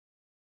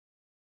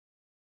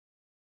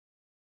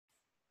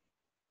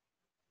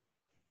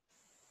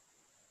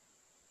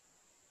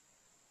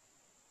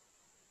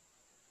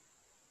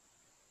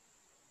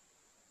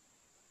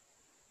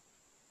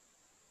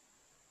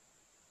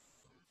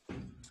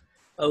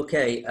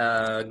Okay,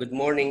 good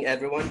morning,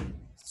 everyone.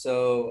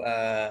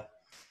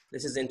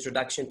 This is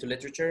Introduction to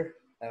Literature.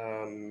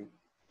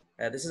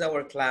 This is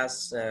our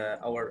class,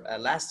 our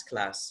last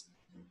class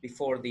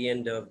before the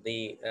end of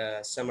the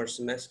summer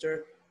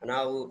semester, and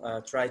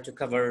I'll try to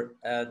cover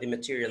the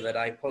material that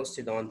I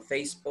posted on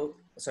Facebook,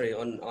 sorry,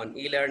 on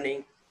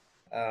e-learning,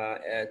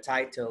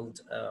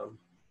 titled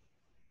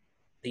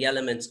The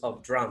Elements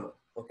of Drama,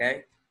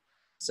 okay?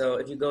 So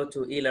if you go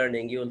to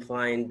e-learning, you'll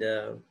find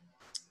uh,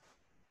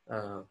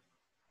 a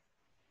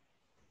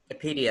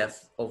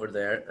PDF over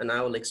there, and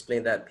I will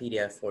explain that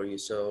PDF for you.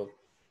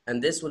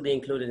 And this will be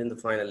included in the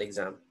final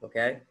exam,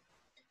 okay?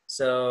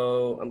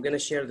 So I'm gonna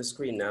share the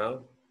screen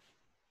now.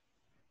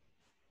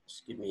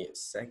 Just give me a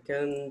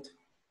second.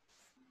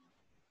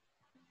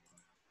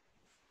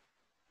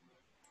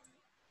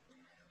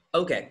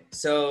 Okay,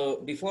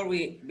 so before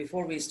we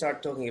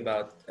start talking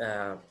about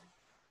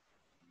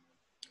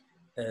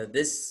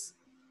this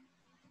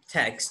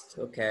text,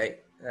 okay,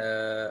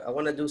 I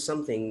want to do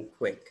something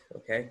quick,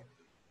 okay,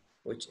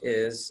 which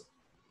is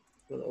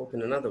I'm gonna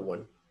open another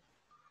one.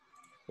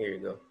 Here you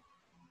go,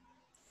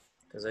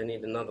 because I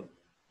need another.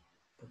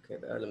 Okay,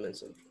 the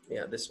elements of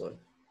this one.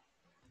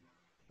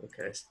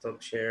 Okay,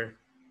 stop share.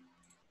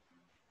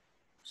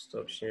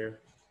 Stop share.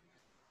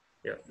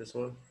 Yeah, this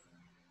one.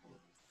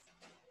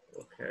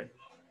 Okay.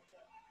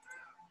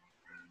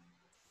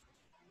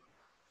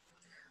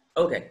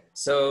 Okay,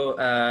 so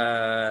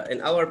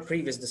in our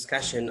previous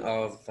discussion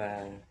of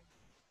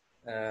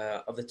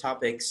the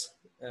topics,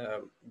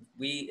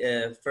 we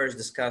first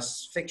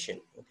discussed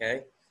fiction,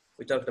 okay?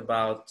 We talked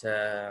about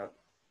the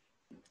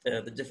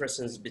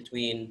differences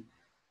between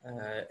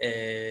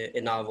a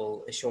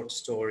novel, a short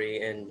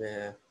story, and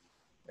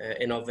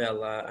a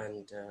novella,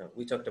 and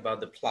we talked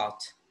about the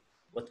plot,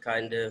 what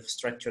kind of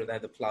structure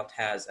that the plot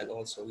has, and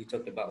also we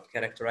talked about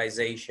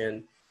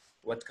characterization,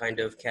 what kind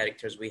of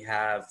characters we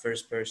have,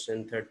 first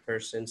person, third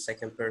person,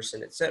 second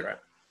person, etc.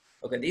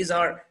 Okay, these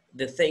are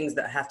the things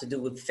that have to do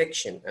with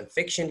fiction, and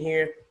fiction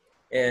here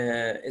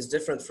is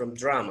different from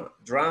drama.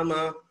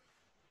 Drama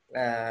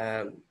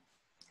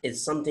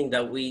is something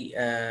that we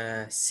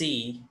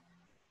see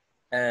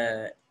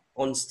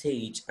on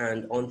stage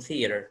and on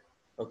theater,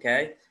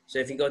 okay? So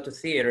if you go to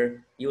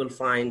theater, you will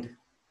find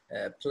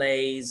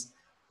plays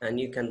and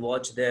you can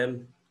watch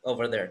them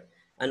over there.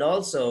 And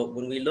also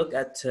when we look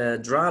at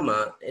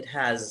drama, it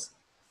has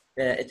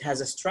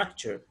a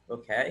structure,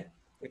 okay?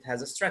 It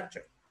has a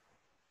structure.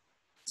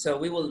 So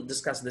we will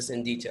discuss this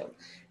in detail.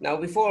 Now,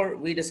 before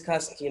we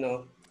discussed,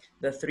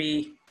 the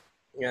three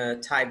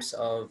types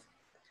of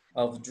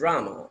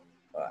drama.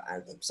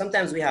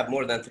 Sometimes we have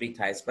more than three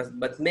types,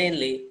 but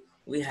mainly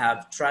we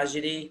have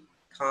tragedy,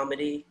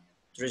 comedy,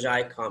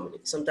 tragicomedy.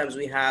 Sometimes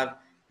we have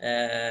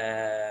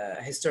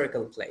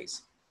historical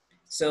plays.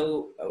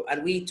 So,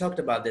 and we talked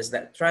about this,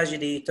 that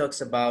tragedy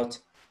talks about,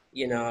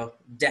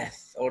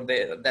 death, or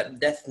that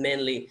death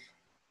mainly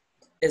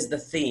is the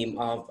theme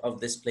of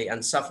this play,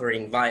 and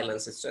suffering,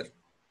 violence, etc.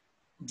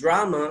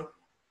 Drama,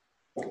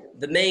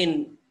 the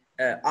main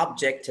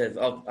objective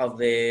of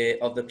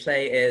the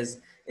play is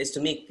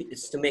to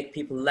make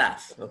people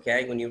laugh.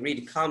 Okay, when you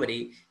read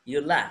comedy,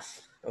 you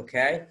laugh.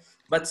 Okay,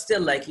 but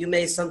still, like, you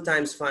may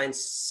sometimes find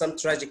some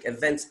tragic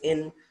events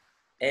in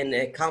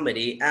a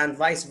comedy, and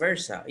vice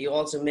versa. You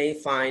also may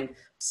find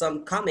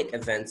some comic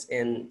events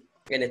in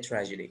a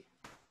tragedy.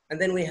 And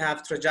then we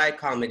have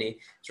tragicomedy.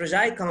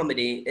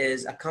 Tragicomedy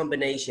is a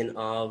combination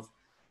of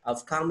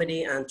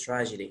comedy and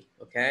tragedy,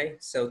 okay?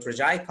 So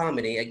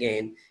tragicomedy,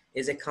 again,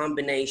 is a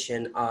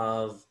combination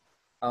of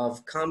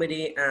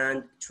comedy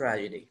and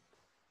tragedy.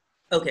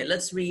 Okay,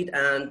 let's read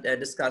and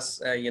discuss,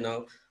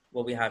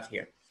 what we have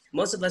here.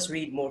 Most of us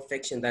read more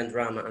fiction than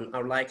drama and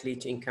are likely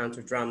to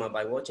encounter drama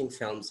by watching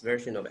films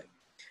version of it.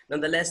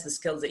 Nonetheless, the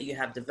skills that you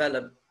have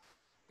developed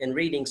in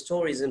reading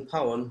stories and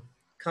poems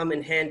come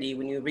in handy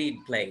when you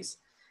read plays.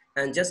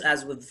 And just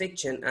as with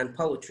fiction and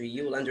poetry,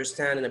 you will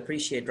understand and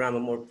appreciate drama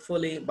more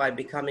fully by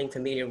becoming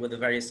familiar with the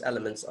various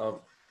elements of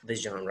the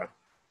genre.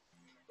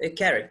 A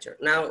character.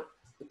 Now,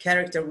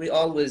 character, we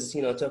always,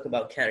 talk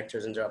about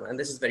characters in drama, and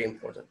this is very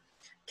important.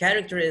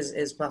 Character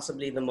is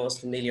possibly the most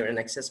familiar and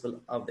accessible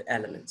of the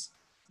elements.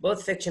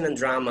 Both fiction and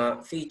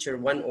drama feature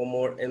one or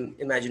more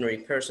imaginary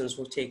persons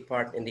who take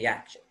part in the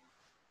action.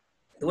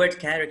 The word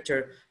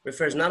character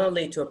refers not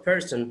only to a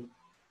person.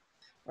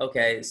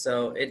 Okay,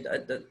 so it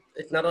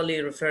not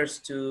only refers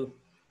to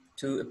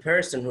a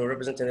person who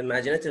represents an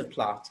imaginative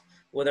plot,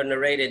 whether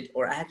narrated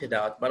or acted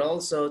out, but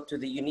also to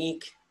the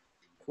unique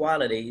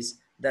qualities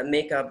that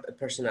make up a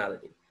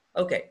personality.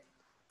 Okay,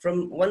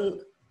 from one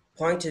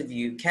point of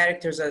view,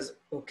 character as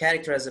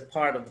a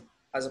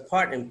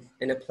part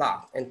in a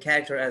plot, and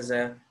character as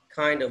a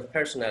kind of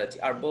personality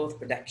are both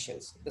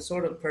productions. The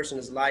sort of person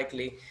is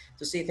likely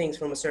to see things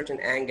from a certain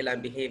angle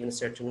and behave in a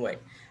certain way.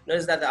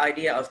 Notice that the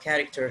idea of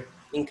character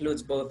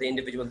includes both the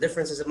individual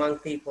differences among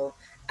people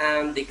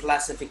and the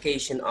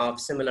classification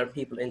of similar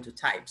people into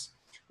types.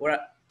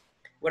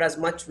 Whereas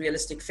much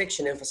realistic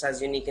fiction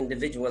emphasizes unique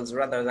individuals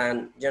rather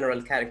than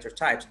general character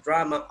types,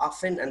 drama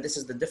often, and this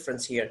is the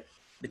difference here,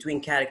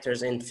 between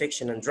characters in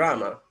fiction and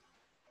drama.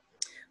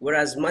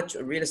 Whereas much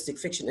realistic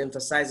fiction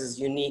emphasizes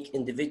unique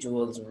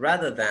individuals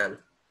rather than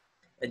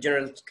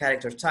general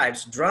character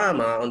types,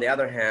 drama, on the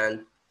other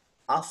hand,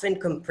 often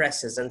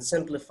compresses and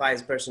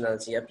simplifies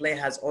personality. A play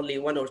has only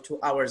 1 or 2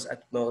 hours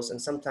at most,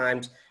 and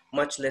sometimes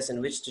much less,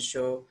 in which to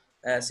show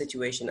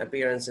situation,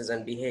 appearances,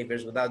 and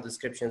behaviors without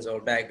descriptions or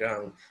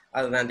background,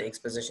 other than the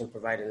exposition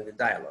provided in the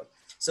dialogue.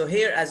 So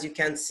here, as you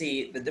can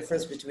see, the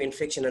difference between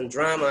fiction and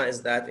drama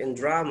is that in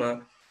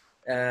drama,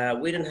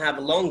 we don't have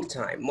a long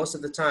time. Most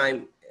of the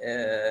time,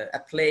 a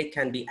play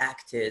can be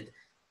acted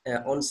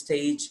on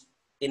stage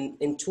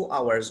in 2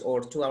 hours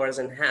or 2 hours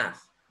and a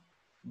half.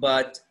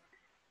 But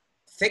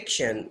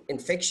in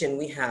fiction,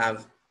 we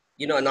have,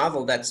 you know, a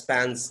novel that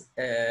spans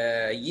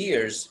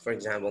years, for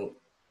example.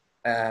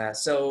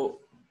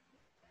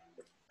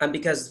 And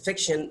because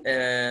fiction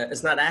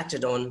is not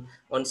acted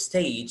on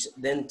stage,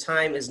 then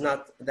time is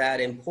not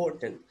that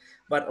important.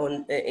 But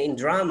in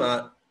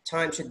drama,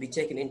 time should be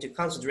taken into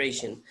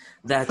consideration,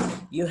 that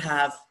you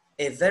have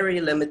a very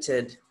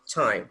limited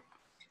time.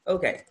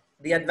 Okay,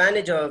 the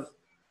advantage of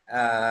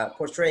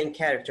portraying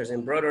characters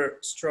in broader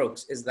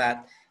strokes is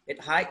that it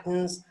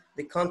heightens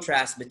the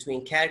contrast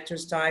between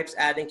characters types,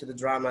 adding to the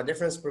drama.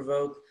 Difference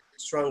provoke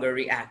stronger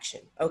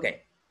reaction.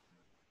 Okay.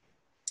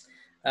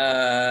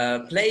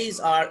 Plays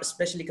are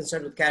especially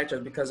concerned with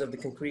characters because of the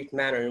concrete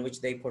manner in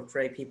which they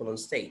portray people on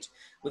stage.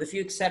 With a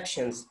few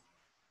exceptions,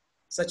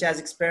 such as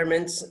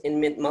experiments in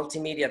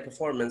multimedia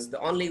performance, the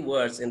only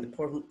words in the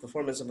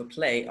performance of a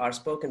play are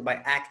spoken by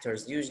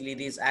actors. Usually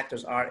these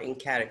actors are in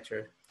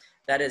character,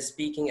 that is,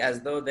 speaking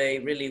as though they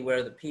really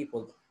were the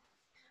people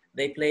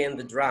they play in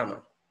the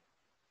drama.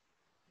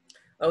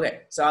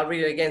 Okay, so I'll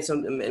read it again so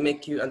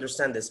make you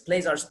understand this.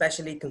 Plays are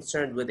especially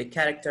concerned with the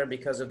character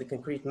because of the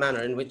concrete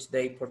manner in which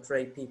they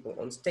portray people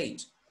on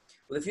stage.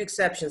 With a few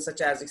exceptions, such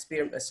as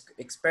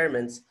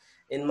experiments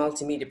in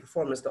multimedia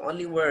performance, the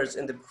only words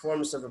in the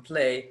performance of a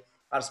play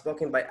are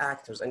spoken by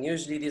actors, and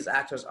usually these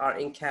actors are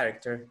in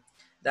character,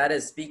 that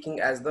is, speaking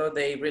as though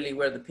they really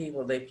were the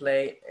people they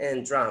play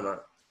in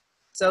drama.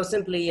 So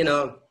simply, you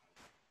know,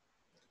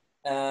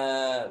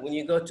 when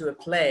you go to a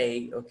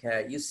play,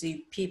 okay, you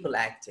see people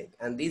acting,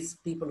 and these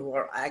people who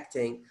are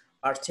acting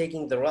are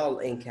taking the role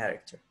in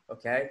character,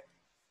 okay?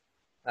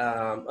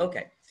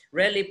 Okay,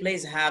 rarely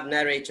plays have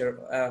narrator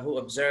who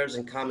observes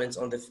and comments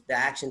on the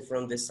action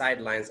from the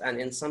sidelines,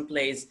 and in some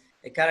plays,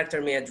 a character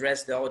may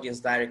address the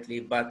audience directly,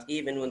 but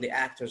even when the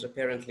actors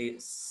apparently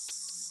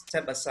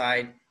step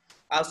aside,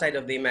 outside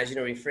of the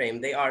imaginary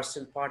frame, they are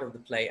still part of the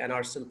play and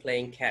are still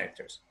playing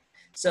characters.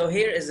 So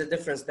here is a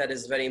difference that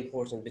is very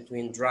important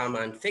between drama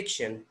and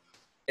fiction,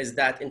 is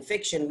that in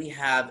fiction, we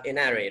have a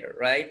narrator,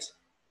 right?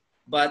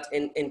 But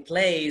in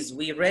plays,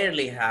 we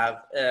rarely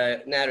have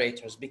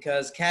narrators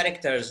because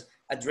characters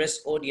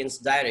address audience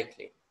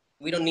directly.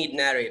 We don't need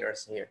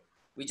narrators here.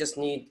 We just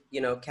need,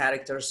 you know,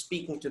 characters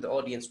speaking to the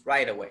audience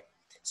right away.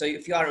 So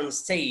if you are on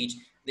stage,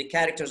 the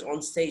characters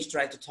on stage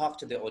try to talk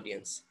to the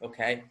audience,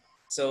 okay?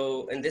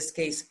 So in this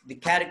case, the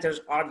characters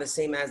are the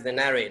same as the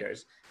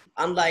narrators.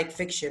 Unlike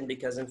fiction,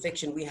 because in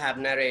fiction we have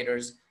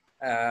narrators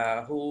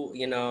who,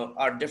 you know,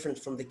 are different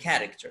from the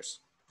characters.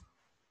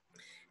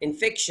 In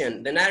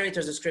fiction, the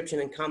narrator's description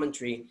and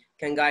commentary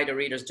can guide a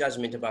reader's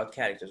judgment about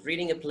characters.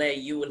 Reading a play,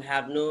 you will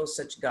have no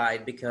such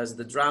guide because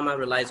the drama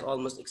relies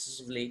almost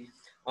exclusively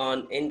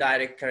on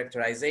indirect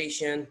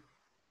characterization.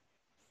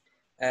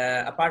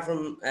 Apart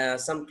from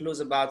some clues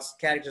about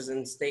characters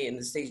in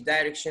the stage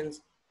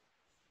directions,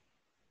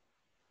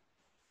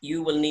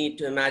 you will need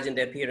to imagine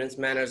the appearance,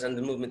 manners, and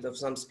the movement of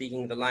some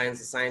speaking the lines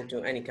assigned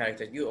to any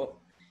character.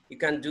 You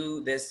can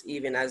do this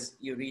even as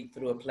you read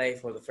through a play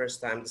for the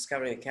first time,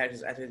 discovering the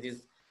character's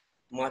attitudes,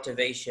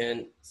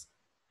 motivation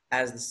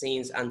as the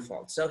scenes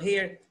unfold. So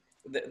here,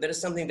 there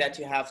is something that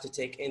you have to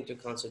take into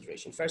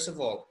consideration. First of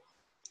all,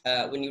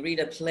 when you read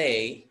a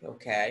play,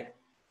 okay,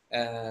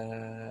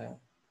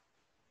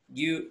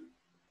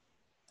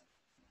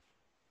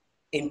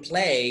 in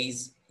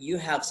plays, you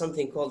have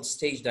something called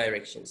stage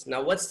directions.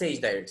 Now, what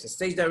stage directions?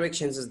 Stage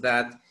directions is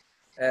that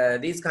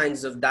these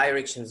kinds of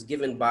directions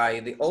given by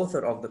the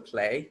author of the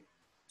play,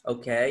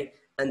 okay,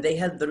 and they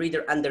help the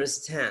reader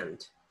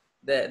understand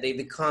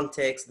the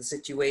context, the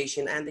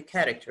situation, and the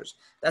characters.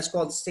 That's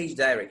called stage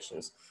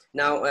directions.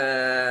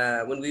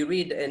 Now, when we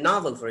read a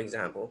novel, for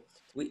example,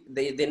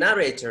 the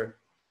narrator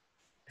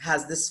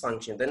has this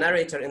function. The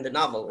narrator in the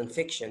novel, in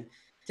fiction,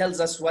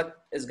 tells us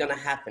what is going to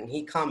happen.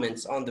 He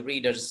comments on the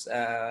reader's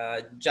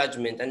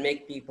judgment and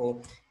make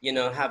people, you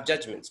know, have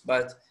judgments.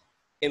 But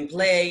in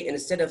play,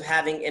 instead of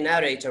having a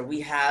narrator,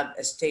 we have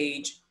a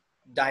stage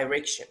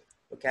direction,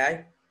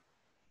 okay?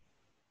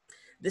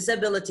 This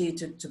ability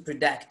to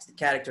predict the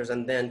characters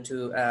and then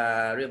to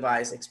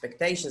revise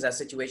expectations as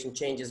situation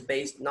changes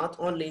based not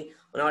only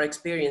on our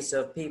experience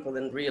of people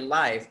in real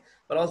life,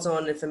 but also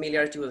on the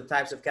familiarity with the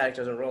types of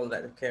characters and roles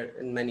that occur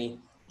in many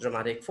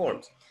dramatic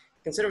forms.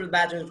 Consider the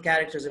patterns of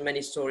characters in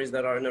many stories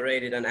that are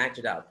narrated and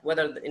acted out,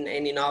 whether in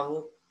any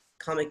novel,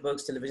 comic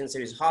books, television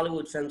series,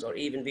 Hollywood films, or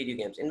even video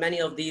games. In many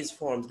of these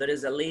forms, there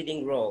is a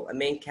leading role, a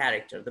main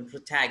character, the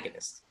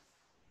protagonist.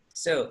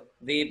 So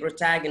the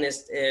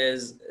protagonist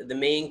is the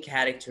main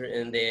character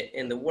in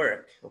the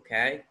work,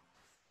 okay?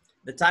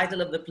 The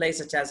title of the play,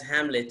 such as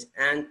Hamlet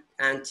and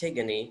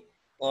Antigone,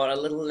 or a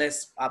little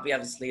less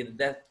obviously, The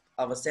Death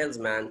of a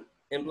Salesman,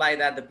 imply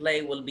that the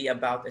play will be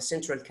about a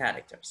central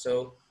character.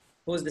 So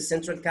who's the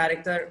central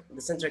character?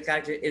 The central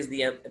character is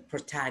the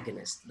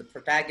protagonist. The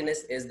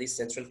protagonist is the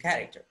central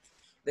character.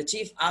 The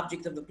chief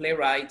object of the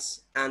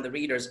playwrights and the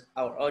readers,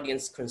 our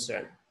audience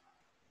concern.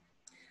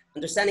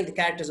 Understanding the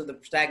characters of the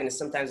protagonist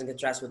sometimes in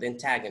contrast with the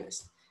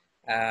antagonist.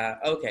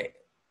 Okay,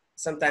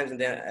 sometimes in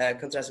the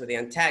contrast with the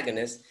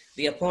antagonist,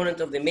 the opponent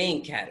of the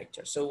main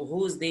character. So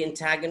who's the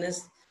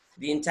antagonist?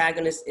 The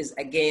antagonist is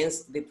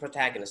against the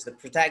protagonist. The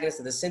protagonist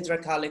is the central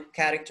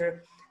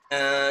character,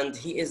 and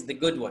he is the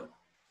good one.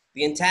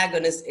 The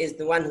antagonist is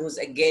the one who's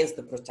against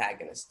the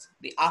protagonist,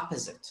 the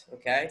opposite,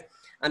 okay?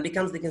 And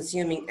becomes the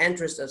consuming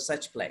interest of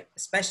such play,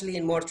 especially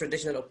in more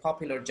traditional or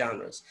popular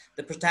genres.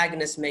 The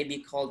protagonist may be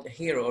called a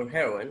hero or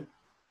heroine,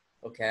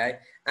 okay?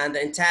 And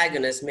the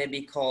antagonist may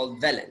be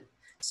called villain.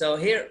 So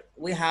here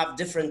we have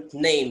different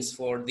names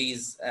for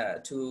these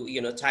two,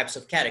 types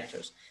of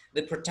characters.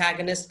 The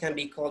protagonist can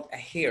be called a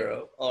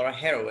hero or a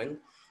heroine,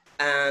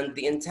 and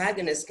the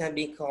antagonist can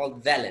be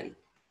called villain.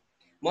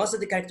 Most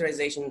of the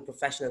characterization in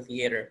professional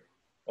theater,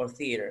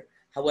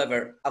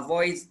 however,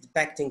 avoids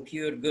depicting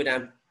pure good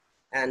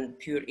and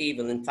pure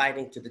evil in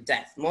fighting to the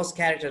death. Most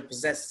characters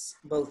possess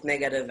both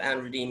negative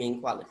and redeeming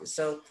qualities.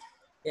 So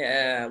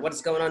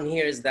what's going on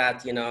here is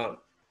that,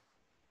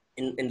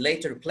 in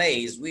later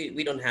plays,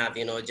 we don't have,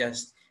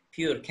 just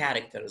pure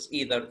characters,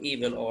 either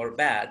evil or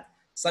bad.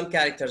 Some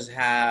characters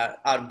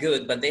are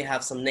good, but they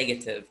have some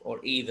negative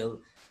or evil,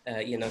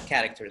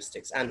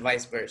 characteristics, and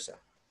vice versa.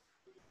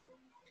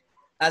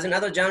 As in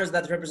other genres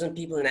that represent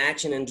people in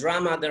action and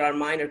drama, there are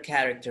minor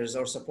characters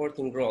or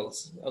supporting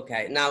roles.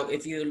 Okay, now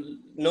if you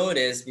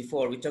notice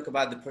before, we talk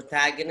about the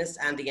protagonist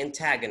and the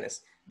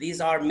antagonist.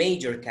 These are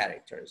major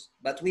characters,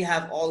 but we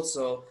have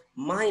also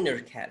minor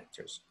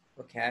characters,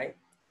 okay?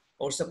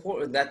 Or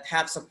support that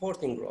have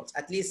supporting roles.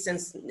 At least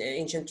since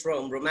ancient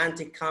Rome,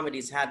 romantic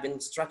comedies have been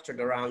structured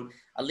around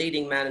a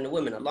leading man and a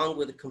woman, along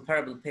with a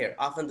comparable pair,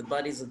 often the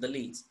buddies of the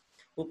leads,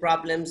 whose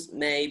problems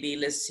may be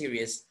less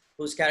serious,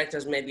 whose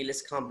characters may be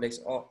less complex,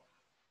 or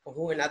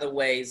who in other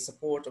ways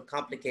support or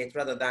complicate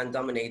rather than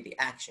dominate the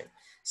action.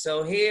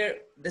 So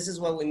here, this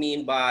is what we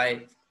mean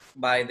by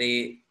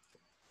the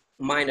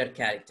minor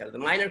character. The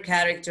minor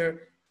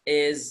character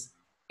is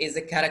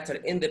a character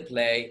in the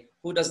play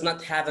who does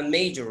not have a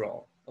major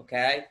role,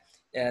 okay?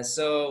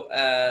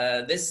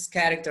 This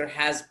character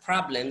has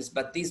problems,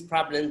 but these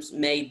problems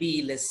may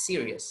be less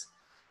serious,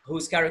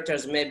 whose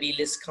characters may be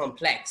less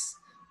complex,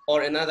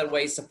 or in other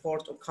ways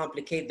support or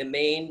complicate the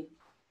main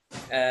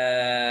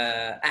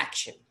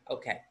action.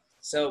 Okay,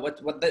 so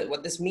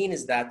what this means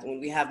is that when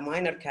we have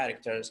minor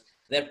characters,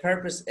 their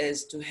purpose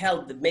is to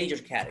help the major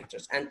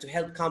characters and to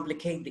help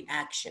complicate the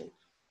action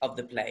of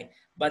the play,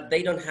 but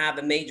they don't have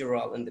a major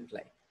role in the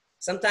play.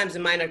 Sometimes a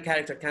minor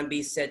character can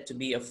be said to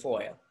be a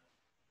foil.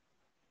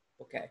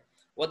 Okay,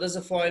 what does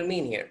a foil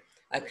mean here?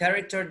 A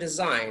character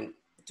designed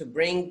to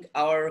bring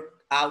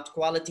out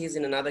qualities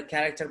in another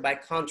character by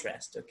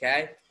contrast,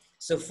 okay?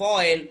 So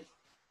foil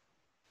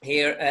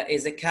here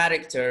is a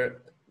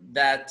character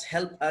that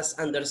help us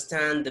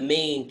understand the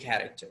main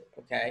character,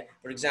 okay?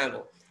 For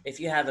example, if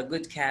you have a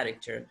good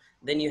character,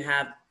 then you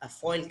have a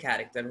foil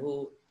character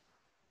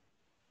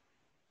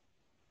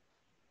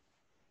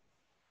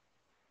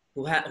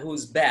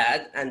who's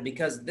bad, and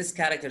because this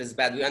character is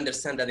bad, we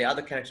understand that the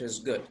other character is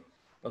good.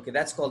 Okay,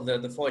 that's called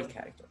the foil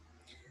character.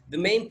 The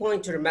main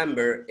point to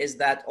remember is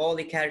that all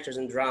the characters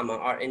in drama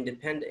are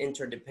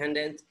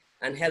interdependent,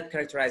 and help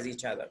characterize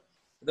each other.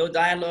 Though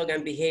dialogue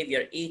and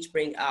behavior each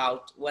bring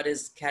out what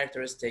is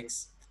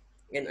characteristics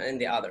in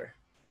the other.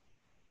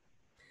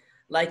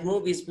 Like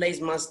movies, plays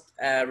must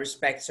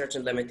respect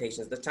certain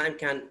limitations. The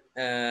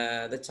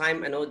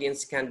time an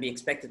audience can be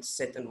expected to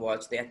sit and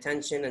watch, the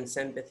attention and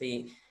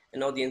sympathy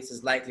an audience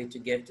is likely to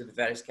give to the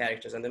various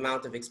characters, and the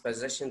amount of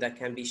exposition that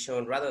can be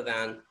shown rather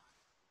than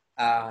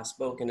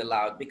spoken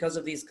aloud. Because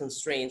of these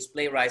constraints,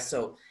 playwrights,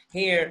 so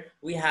here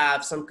we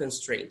have some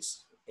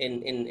constraints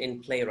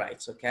in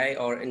playwrights, okay,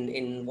 or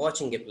in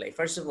watching a play.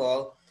 First of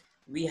all,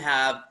 we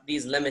have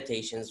these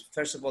limitations.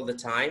 First of all, the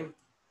time.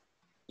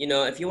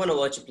 If you want to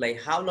watch a play,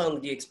 how long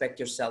do you expect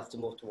yourself to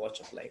watch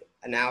a play?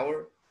 An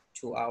hour,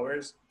 2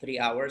 hours, 3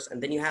 hours,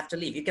 and then you have to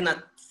leave. You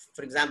cannot,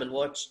 for example,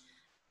 watch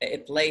a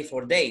play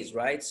for days,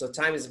 right? So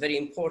time is very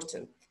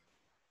important.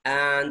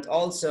 And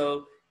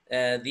also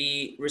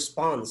the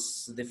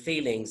response, the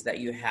feelings that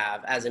you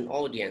have as an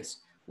audience.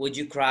 Would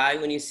you cry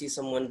when you see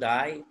someone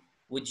die?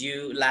 Would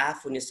you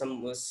laugh when you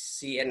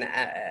see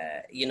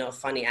an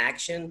funny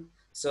action?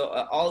 So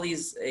all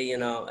these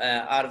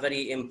are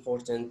very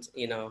important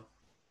in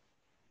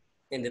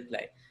the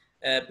play.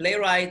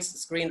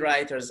 Playwrights,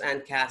 screenwriters,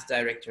 and cast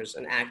directors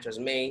and actors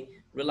may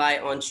rely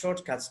on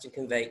shortcuts to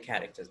convey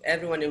characters.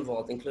 Everyone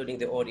involved, including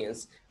the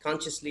audience,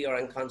 consciously or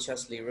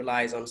unconsciously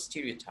relies on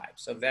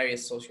stereotypes of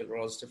various social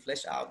roles to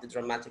flesh out the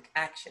dramatic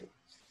action.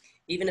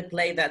 Even a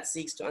play that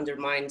seeks to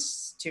undermine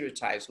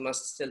stereotypes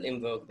must still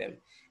invoke them.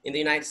 In the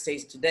United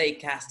States today,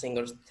 casting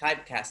or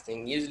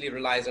typecasting usually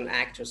relies on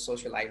actors'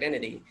 social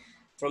identity,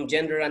 from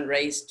gender and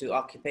race to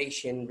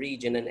occupation,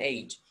 region, and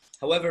age.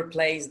 However,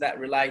 plays that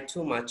rely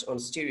too much on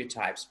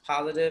stereotypes,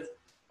 positive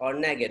or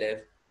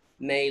negative,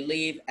 may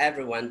leave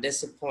everyone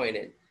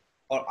disappointed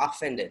or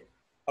offended.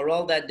 A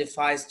role that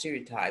defies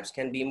stereotypes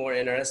can be more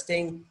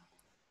interesting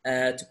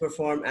to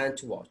perform and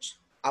to watch.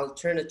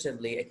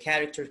 Alternatively, a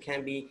character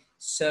can be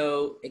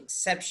so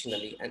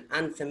exceptionally and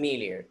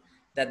unfamiliar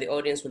that the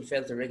audience will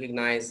fail to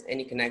recognize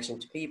any connection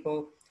to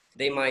people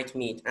they might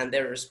meet, and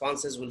their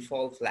responses will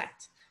fall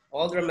flat.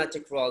 All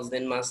dramatic roles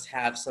then must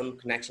have some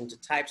connection to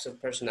types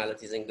of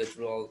personalities and good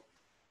role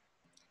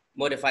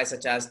modify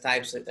such as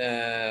types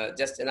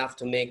just enough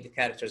to make the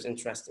characters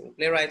interesting.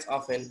 Playwrights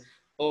often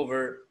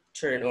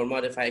overturn or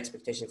modify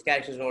expectations of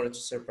characters in order to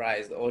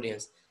surprise the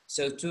audience.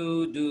 So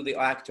too do the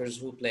actors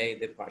who play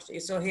the parts.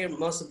 So here,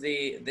 most of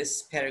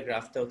this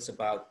paragraph talks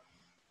about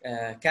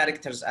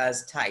characters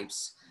as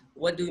types.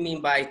 What do you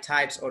mean by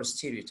types or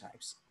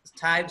stereotypes?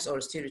 Types or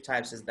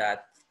stereotypes is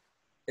that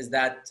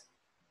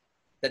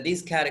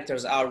these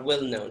characters are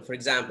well known. For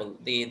example,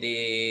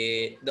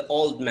 the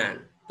old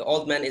man. The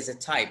old man is a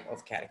type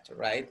of character,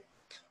 right?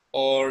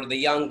 Or the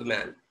young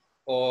man,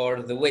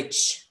 or the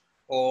witch,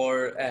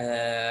 or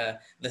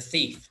the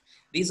thief.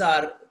 These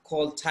are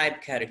called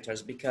type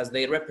characters because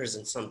they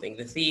represent something.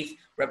 The thief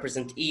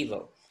represents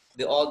evil.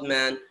 The old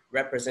man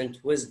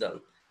represents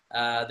wisdom.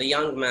 The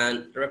young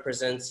man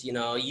represents, you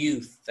know,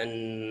 youth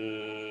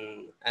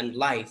and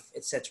life,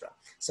 etc.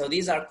 So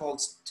these are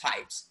called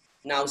types.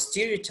 Now,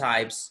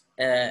 stereotypes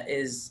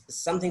is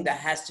something that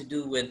has to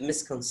do with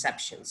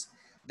misconceptions,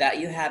 that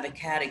you have a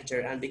character,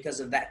 and because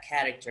of that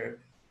character,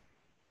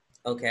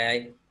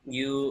 okay,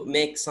 you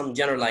make some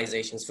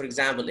generalizations. For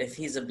example, if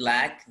he's a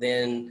black,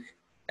 then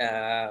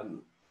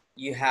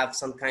you have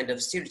some kind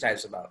of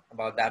stereotypes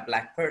about that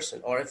black person.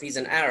 Or if he's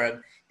an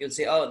Arab, you'll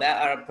say, oh,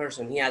 that Arab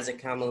person, he has a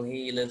camel,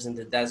 he lives in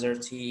the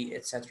desert, he,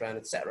 etc. and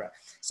etc.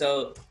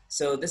 So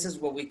this is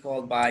what we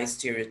call by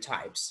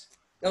stereotypes.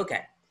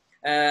 Okay.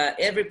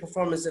 Every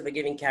performance of a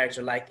given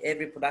character, like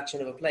every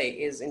production of a play,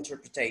 is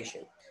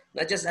interpretation,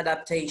 not just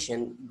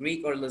adaptation.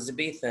 Greek or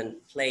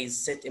Elizabethan plays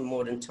set in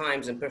modern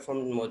times and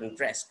performed in modern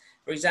dress,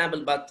 for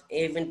example, but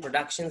even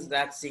productions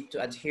that seek to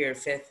adhere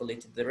faithfully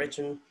to the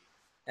written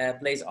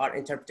plays are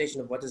interpretation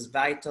of what is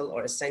vital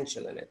or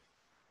essential in it.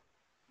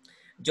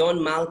 John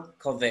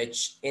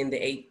Malkovich in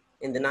the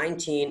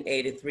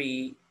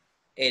 1983-84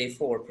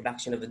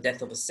 production of The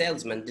Death of a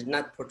Salesman did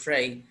not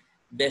portray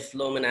Biff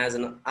Loman as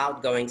an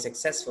outgoing,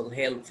 successful,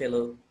 hail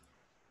fellow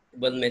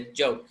well-met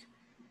joke,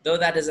 though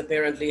that is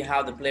apparently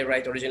how the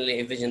playwright originally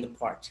envisioned the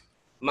part.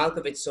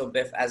 Malkovich saw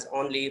Biff as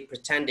only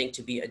pretending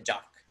to be a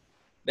jock.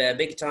 The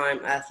big-time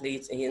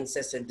athletes, he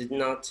insisted, did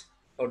not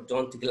or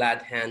don't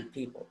glad hand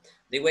people.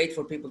 They wait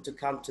for people to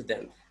come to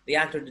them. The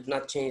actor did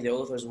not change the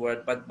author's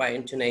word, but by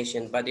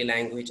intonation, body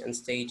language, and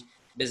stage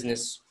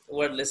business,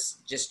 wordless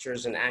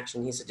gestures and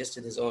action, he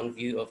suggested his own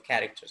view of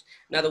characters.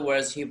 In other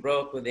words, he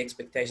broke with the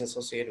expectations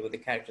associated with the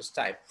character's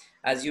type.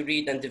 As you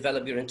read and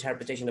develop your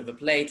interpretation of a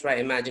play, try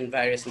imagine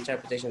various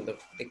interpretations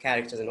of the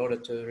characters in order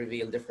to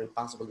reveal different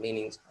possible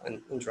meanings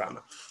in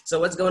drama.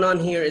 So what's going on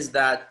here is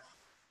that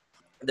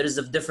there is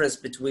a difference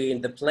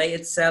between the play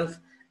itself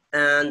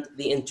and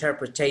the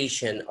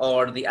interpretation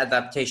or the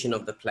adaptation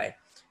of the play.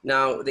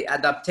 Now, the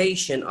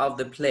adaptation of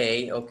the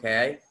play,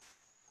 okay,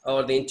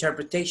 or the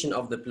interpretation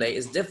of the play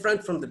is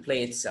different from the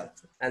play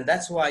itself. And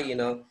that's why, you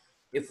know,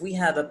 if we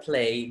have a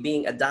play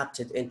being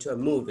adapted into a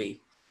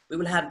movie, we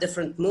will have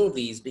different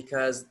movies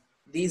because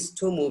these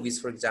two movies,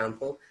 for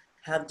example,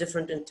 have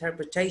different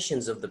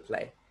interpretations of the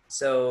play.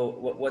 So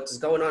what's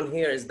going on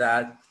here is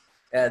that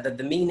that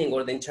the meaning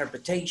or the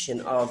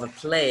interpretation of a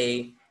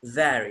play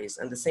varies.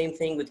 And the same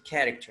thing with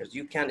characters.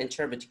 You can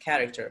interpret a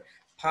character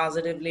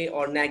positively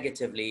or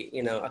negatively,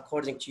 you know,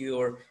 according to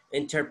your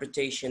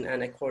interpretation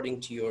and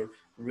according to your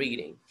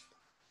reading.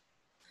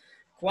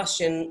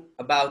 Question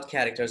about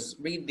characters.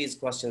 Read these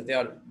questions. They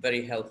are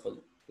very helpful.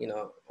 You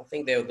know, I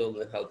think they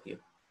will help you.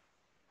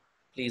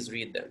 Please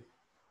read them.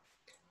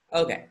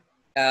 Okay.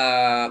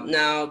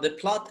 Now the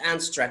plot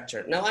and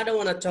structure. Now I don't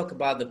want to talk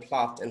about the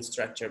plot and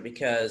structure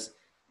because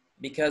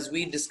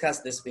we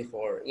discussed this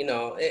before. You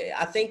know,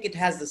 I think it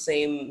has the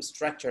same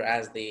structure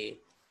as the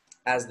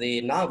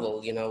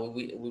novel. You know,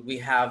 we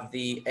have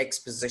the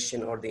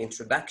exposition or the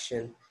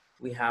introduction,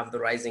 we have the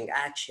rising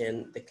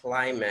action, the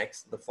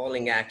climax, the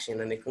falling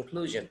action, and the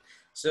conclusion.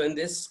 So in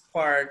this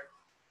part,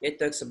 it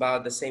talks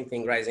about the same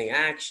thing: rising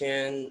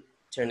action,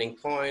 turning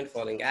point,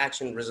 falling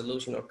action,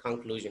 resolution, or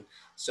conclusion.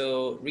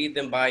 So read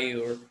them by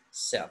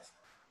yourself.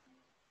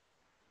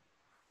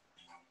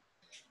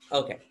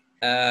 Okay.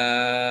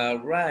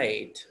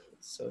 Right.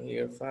 So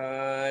here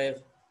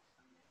 5.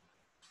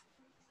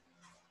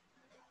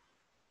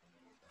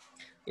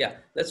 Yeah,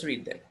 let's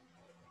read them.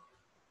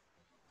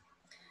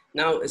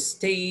 Now,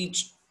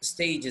 stages,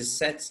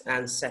 sets,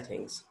 and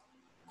settings.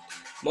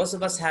 Most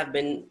of us have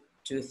been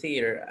to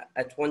theater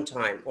at one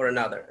time or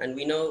another, and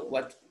we know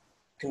what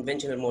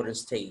conventional modern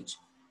stage,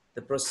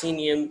 the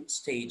proscenium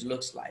stage,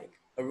 looks like.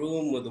 A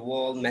room with a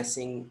wall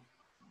messing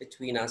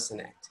between us and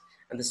act,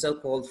 and the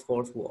so-called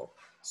fourth wall.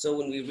 So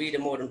when we read a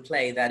modern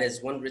play, that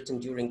is one written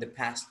during the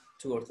past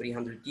 200 or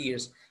 300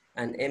 years,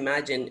 and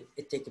imagine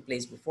it taking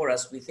place before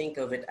us, we think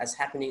of it as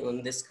happening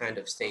on this kind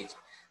of stage.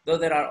 Though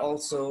there are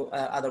also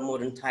other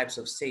modern types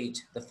of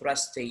stage, the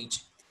thrust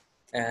stage,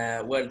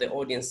 where the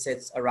audience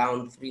sits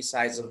around three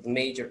sides of the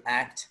major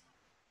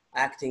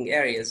acting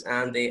areas,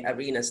 and the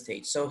arena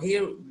stage. So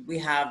here we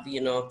have,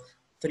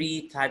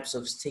 three types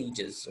of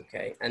stages,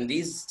 okay? And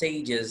these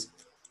stages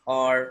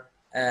are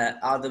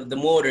the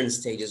modern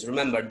stages.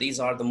 Remember, these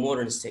are the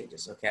modern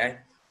stages, okay?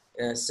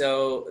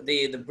 So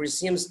the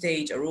Proscenium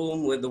stage, a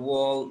room with the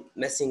wall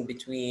messing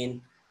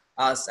between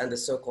us and the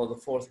so-called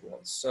the fourth wall.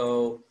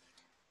 So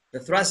the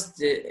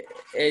thrust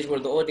is where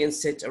the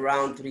audience sits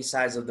around three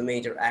sides of the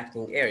major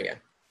acting area.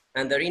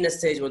 And the arena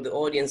stage where the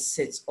audience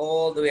sits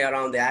all the way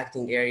around the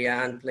acting area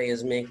and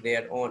players make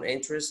their own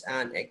entrance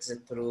and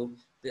exit through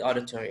the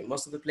auditorium.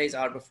 Most of the plays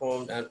are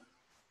performed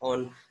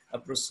on a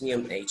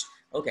proscenium age.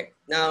 Okay,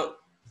 now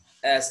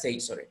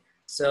stage, sorry.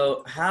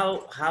 So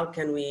how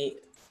can we,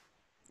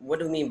 what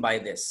do we mean by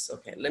this?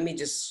 Okay, let me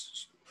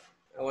just,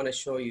 I want to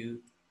show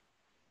you,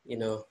 you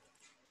know,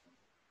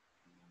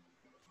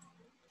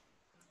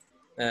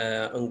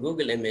 on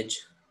Google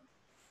image,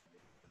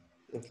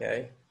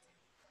 okay,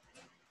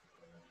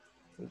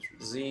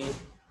 Control Z.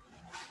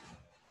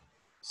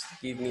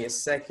 Just give me a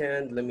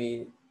second. Let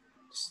me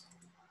just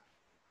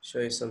show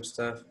you some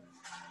stuff.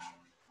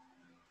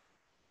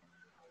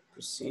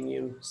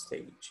 Proscenium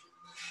stage.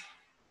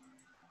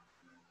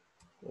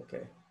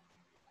 Okay.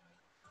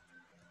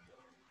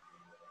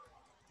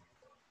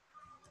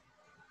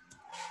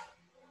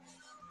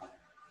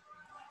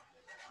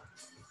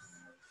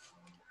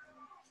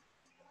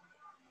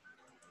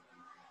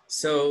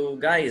 So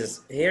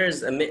guys,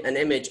 here's an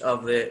image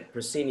of the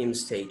proscenium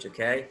stage,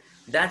 okay?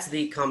 That's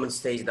the common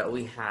stage that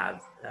we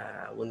have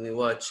when we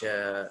watch,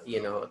 a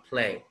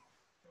play,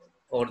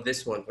 or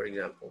this one, for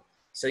example.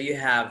 So you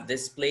have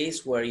this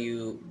place where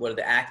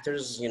the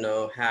actors,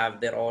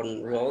 have their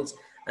own roles.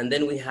 And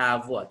then we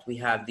have what? We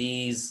have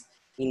these,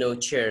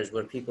 chairs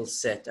where people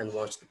sit and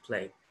watch the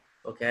play,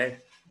 okay?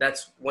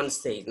 That's one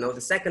stage. Now,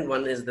 the second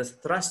one is the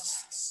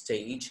thrust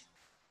stage.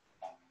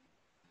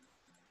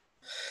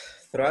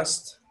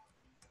 Thrust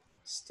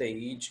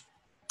stage.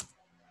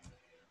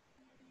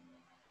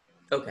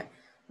 Okay.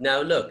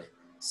 Now look,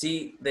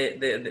 see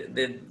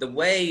the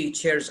way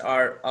chairs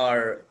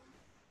are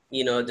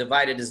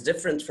divided is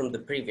different from the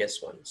previous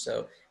one.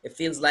 So it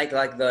feels like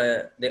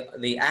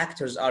the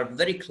actors are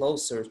very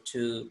closer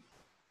to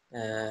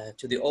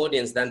the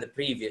audience than the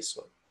previous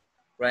one,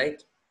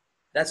 right?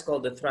 That's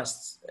called the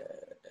thrust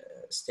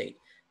stage.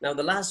 Now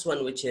the last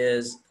one, which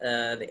is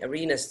the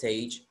arena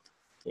stage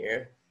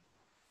here.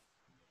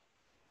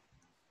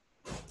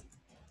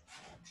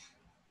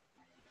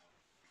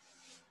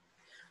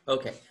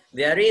 Okay,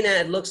 the arena,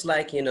 it looks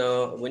like,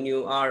 when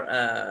you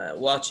are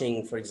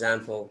watching, for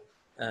example,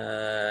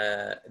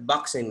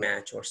 boxing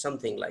match or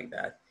something like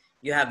that,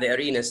 you have the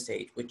arena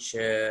stage, which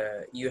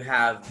you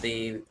have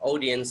the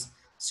audience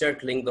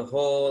circling the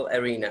whole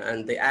arena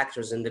and the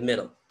actors in the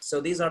middle. So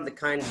these are the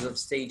kinds of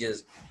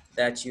stages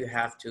that you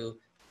have to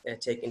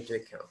take into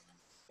account.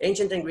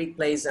 Ancient and Greek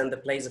plays and the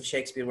plays of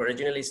Shakespeare were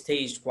originally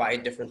staged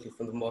quite differently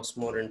from the most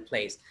modern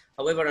plays.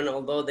 However, and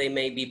although they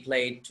may be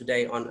played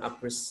today on a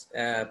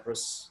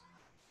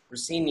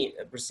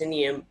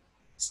proscenium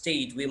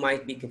stage, we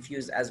might be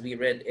confused as we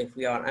read if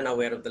we are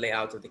unaware of the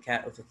layout of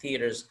the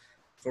theaters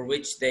for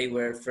which they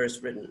were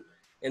first written.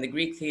 In the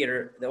Greek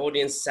theater, the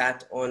audience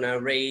sat on a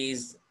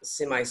raised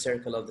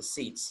semicircle of the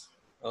seats.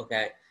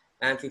 Okay,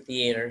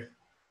 amphitheater,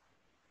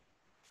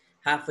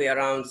 halfway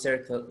around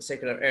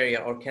circular area,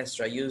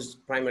 orchestra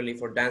used primarily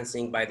for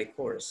dancing by the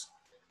chorus.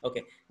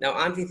 Okay, now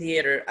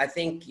amphitheater, I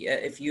think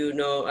if you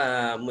know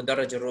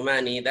Mudarraj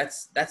al-Rumani,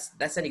 that's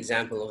an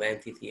example of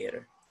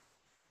amphitheater.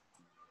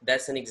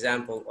 That's an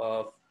example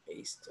of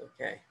paste,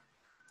 okay.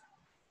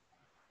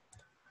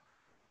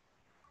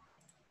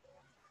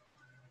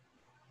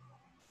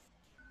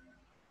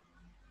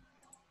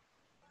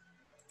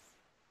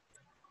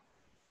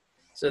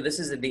 So this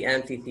is the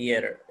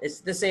amphitheater. It's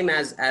the same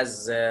as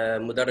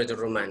Mudarraj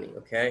al-Rumani,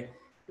 okay?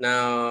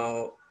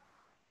 Now,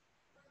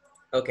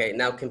 okay,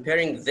 now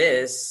comparing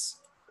this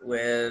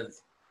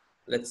with,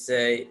 let's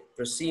say,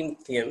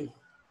 proscenium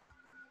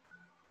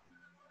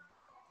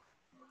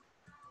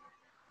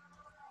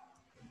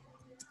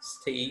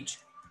stage.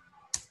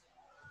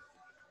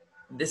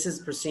 This is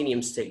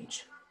proscenium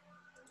stage,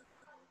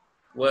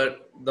 where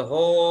the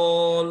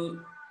whole,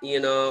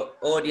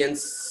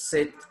 audience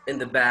sit in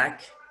the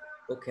back,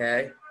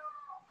 okay?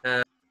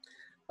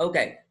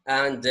 Okay,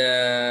 and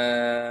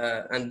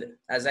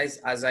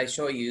as I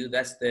show you,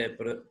 that's the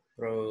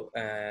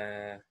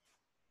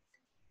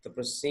the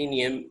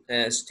proscenium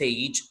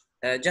stage.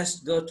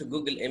 Just go to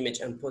Google image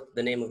and put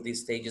the name of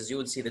these stages. You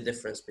will see the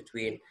difference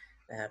between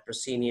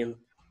proscenium,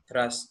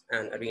 thrust,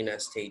 and arena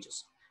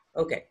stages.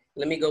 Okay,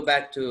 let me go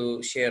back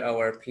to share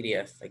our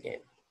PDF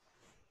again.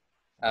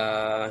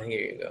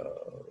 Here you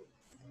go.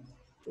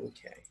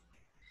 Okay.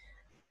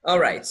 All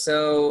right,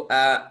 so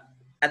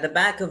at the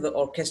back of the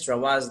orchestra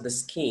was the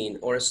skene,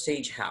 or a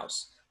stage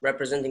house,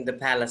 representing the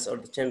palace or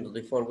the temple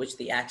before which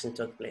the action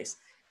took place.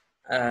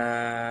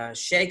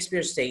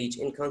 Shakespeare's stage,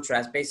 in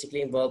contrast,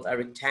 basically involved a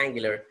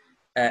rectangular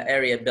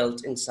area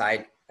built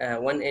inside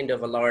one end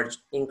of a large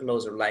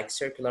enclosure like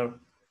circular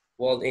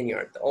walled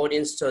in-yard. The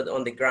audience stood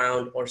on the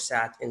ground or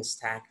sat in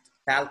stacked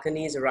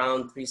balconies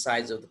around three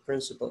sides of the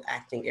principal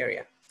acting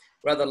area,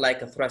 rather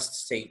like a thrust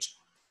stage.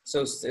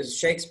 So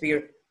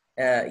Shakespeare,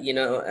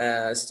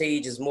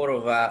 stage is more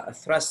of a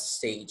thrust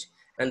stage,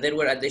 and there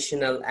were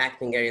additional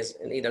acting areas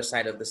on either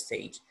side of the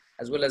stage,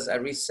 as well as a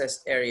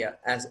recessed area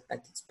at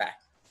its back.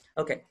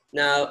 Okay,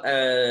 now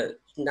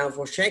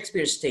for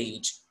Shakespeare's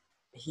stage,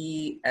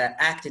 he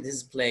acted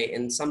his play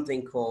in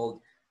something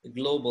called the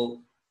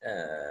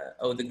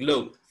the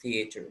Globe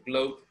Theater,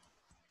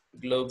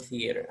 Globe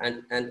Theater,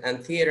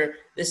 and theater.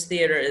 This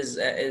theater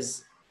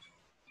is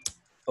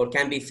or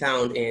can be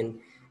found in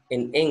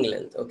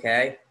England.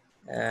 Okay,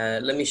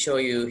 let me show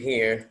you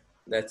here.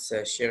 Let's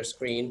share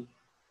screen.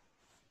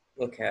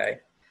 Okay,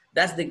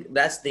 that's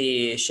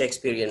the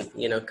Shakespearean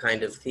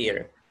kind of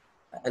theater.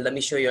 And let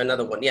me show you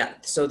another one. Yeah,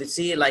 so you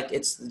see, like,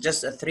 it's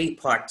just a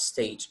three-part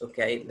stage,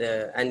 okay?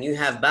 And you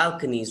have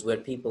balconies where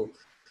people,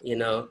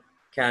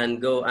 can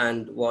go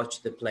and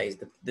watch the plays.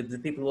 The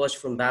people watch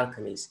from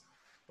balconies,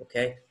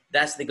 okay?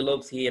 That's the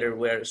Globe Theater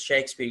where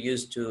Shakespeare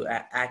used to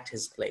act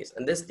his plays.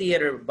 And this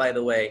theater, by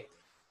the way,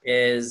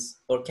 is,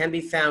 or can be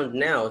found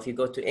now. If you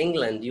go to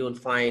England, you will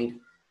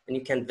find, and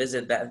you can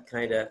visit that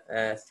kind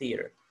of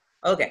theater.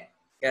 Okay,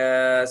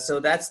 so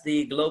that's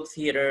the Globe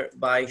Theater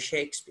by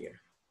Shakespeare.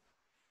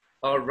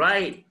 All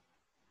right,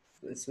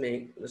 let's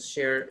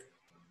share.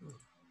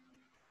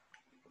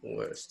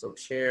 Stop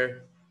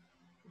share,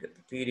 get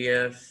the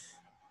PDF,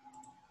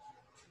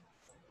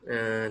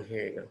 and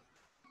here you go.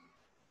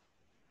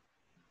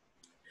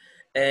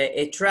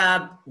 A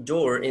trap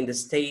door in the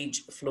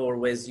stage floor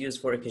was used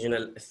for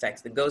occasional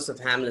effects. The ghost of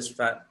Hamlet's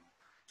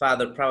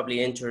father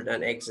probably entered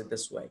and exited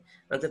this way.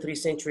 Until 3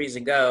 centuries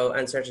ago,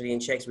 and certainly in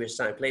Shakespeare's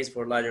time, plays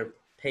for larger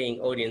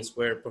paying audience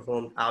were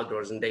performed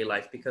outdoors in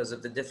daylight because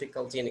of the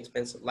difficulty and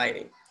expensive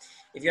lighting.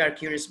 If you are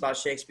curious about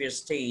Shakespeare's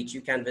stage,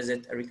 you can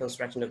visit a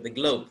reconstruction of the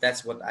Globe.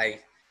 That's what I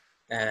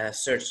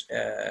searched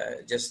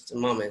just a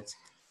moment.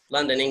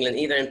 London, England,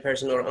 either in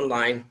person or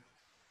online.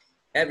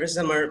 Every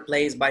summer,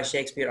 plays by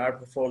Shakespeare are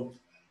performed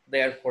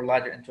there for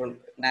larger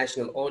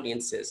international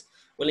audiences,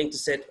 willing to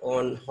sit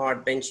on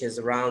hard benches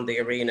around the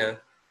arena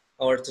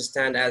or to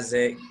stand as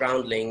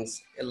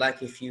groundlings, a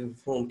lucky few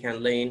of whom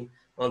can lean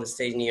on the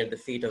stage near the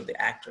feet of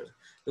the actors.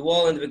 The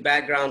wall and the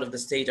background of the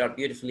stage are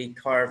beautifully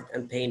carved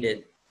and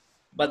painted,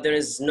 but there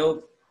is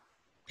no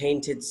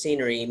painted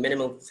scenery,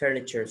 minimal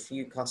furniture,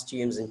 few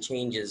costumes and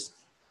changes,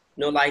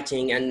 no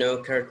lighting and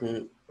no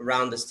curtain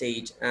around the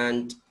stage,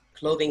 and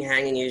clothing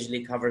hanging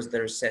usually covers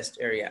the recessed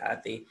area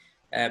at the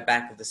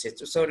back of the stage.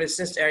 So the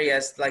recessed area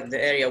is like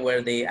the area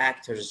where the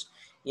actors,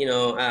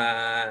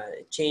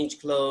 change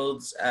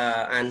clothes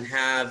and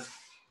have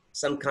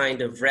some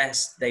kind of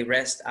rest. They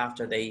rest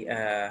after they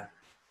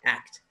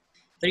act.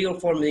 3 or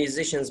 4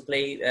 musicians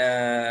play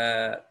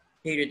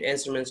period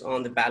instruments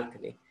on the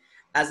balcony.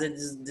 As the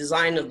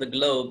design of the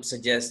Globe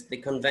suggests, the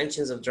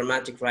conventions of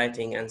dramatic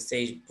writing and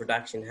stage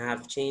production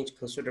have changed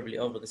considerably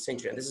over the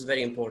century. And this is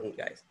very important,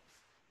 guys.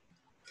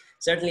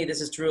 Certainly,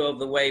 this is true of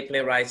the way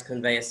playwrights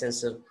convey a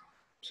sense of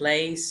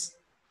place,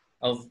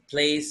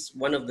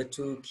 one of the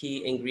 2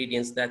 key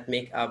ingredients that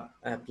make up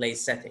a play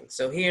setting.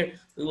 So here,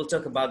 we will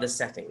talk about the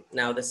setting.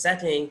 Now, the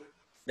setting,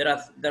 there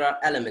are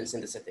elements in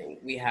the setting.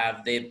 We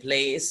have the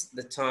place,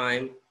 the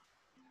time,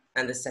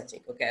 and the setting.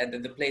 Okay,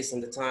 the place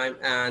and the time,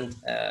 and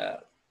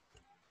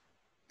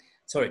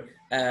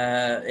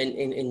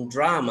in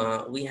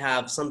drama, we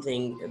have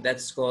something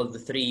that's called the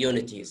 3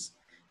 unities.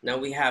 Now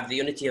we have the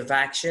unity of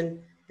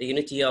action, the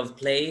unity of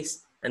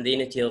place, and the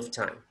unity of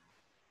time.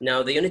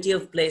 Now the unity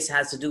of place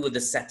has to do with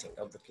the setting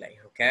of the play,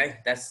 okay?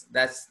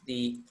 That's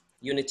the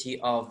unity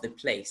of the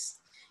place.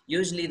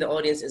 Usually the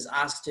audience is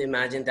asked to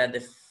imagine that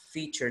the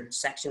featured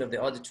section of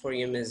the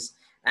auditorium is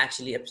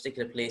actually a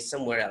particular place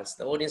somewhere else.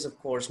 The audience, of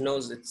course,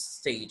 knows its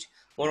stage,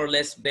 more or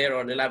less bare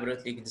or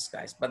elaborately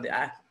disguised, but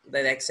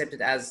they accept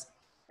it as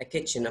a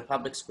kitchen, a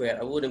public square,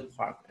 a wooden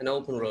park, an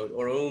open road,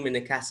 or a room in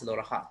a castle or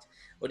a hut.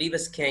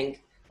 Oedipus King,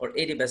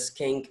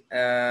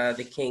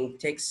 the king,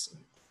 takes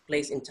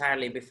place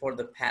entirely before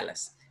the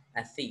palace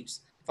at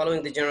Thebes.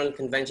 Following the general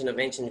convention of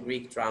ancient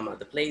Greek drama,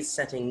 the play's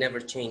setting never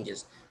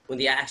changes. When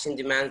the action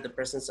demands the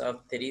presence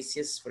of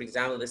Tiresias, for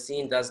example, the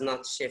scene does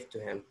not shift to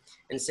him.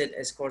 Instead,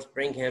 escorts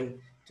bring him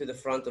to the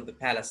front of the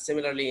palace.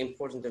 Similarly,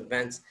 important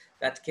events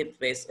that keep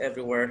place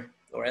everywhere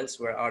or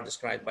elsewhere are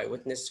described by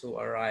witnesses who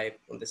arrive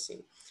on the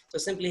scene. So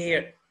simply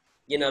here,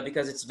 you know,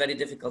 because it's very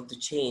difficult to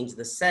change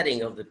the setting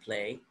of the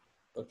play,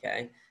 okay?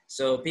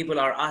 So people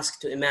are asked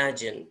to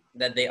imagine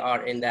that they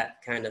are in that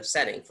kind of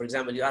setting. For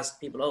example, you ask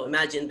people, oh,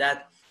 imagine that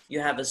you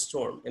have a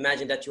storm.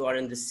 Imagine that you are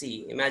in the sea.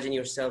 Imagine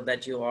yourself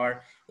that you are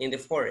in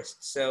the forest.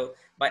 So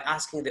by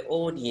asking the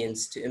audience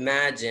to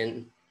imagine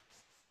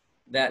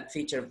that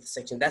feature of the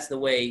section, that's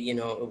the way, you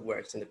know, it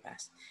works in the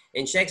past.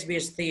 In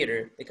Shakespeare's theater,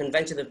 the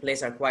conventions of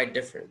plays are quite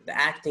different. The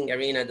acting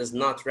arena does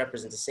not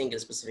represent a single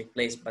specific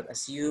place, but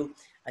assume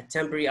a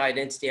temporary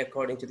identity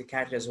according to the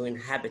characters who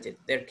inhabit it,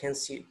 their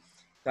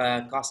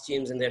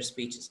costumes and their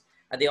speeches.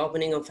 At the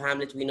opening of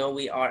Hamlet, we know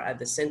we are at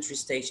the Sentry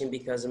Station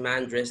because a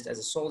man dressed as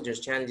a soldier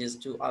challenges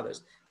two others.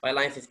 By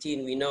line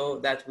 15, we know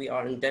that we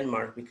are in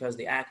Denmark because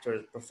the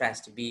actors profess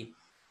to be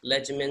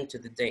legion to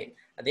the Dane.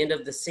 At the end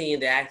of the scene,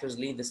 the actors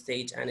leave the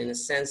stage and in a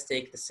sense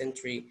take the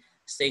Sentry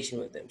Station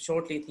with them.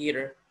 Shortly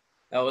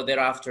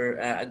thereafter,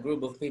 a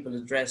group of people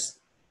dressed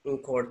in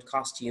court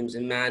costumes,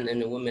 a man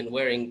and a woman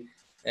wearing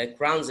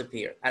crowns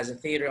appear. As a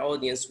theater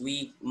audience,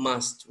 we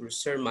must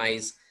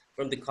surmise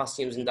from the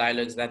costumes and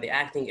dialogues that the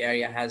acting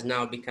area has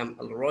now become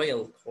a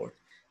royal court.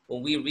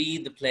 When we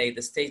read the play,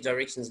 the stage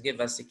directions give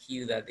us a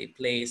cue that the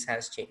place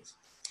has changed.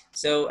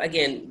 So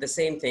again, the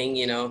same thing,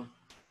 you know,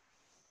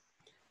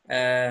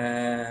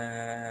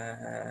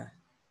 the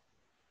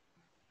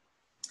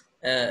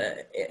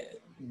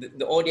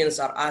audience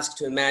are asked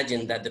to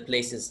imagine that the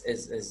place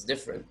is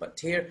different. But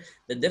here,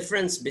 the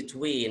difference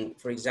between,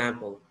 for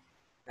example,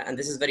 and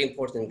this is very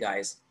important,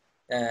 guys,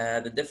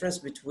 the difference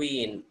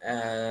between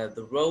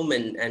the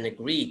Roman and a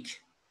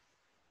Greek,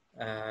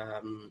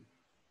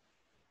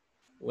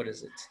 what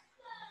is it?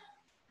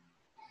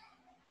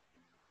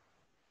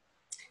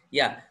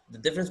 Yeah, the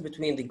difference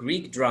between the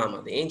Greek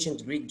drama, the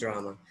ancient Greek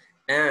drama,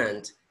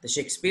 and the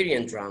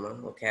Shakespearean drama,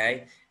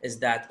 okay, is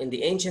that in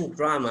the ancient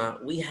drama,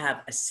 we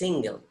have a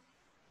setting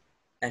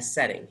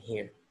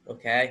here,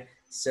 okay?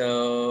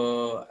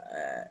 So,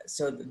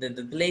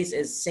 the place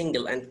is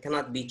single and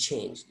cannot be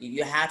changed.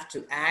 You have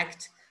to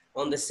act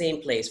on the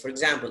same place. For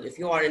example, if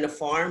you are in a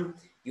farm,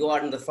 you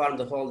are in the farm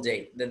the whole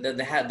day.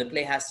 The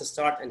play has to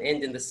start and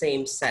end in the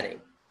same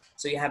setting.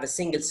 So you have a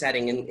single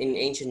setting in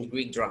ancient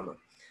Greek drama.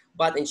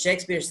 But in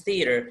Shakespeare's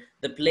theater,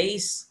 the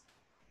place,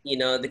 you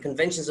know, the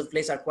conventions of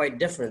place are quite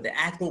different. The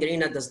acting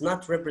arena does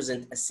not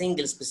represent a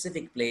single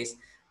specific place,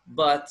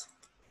 but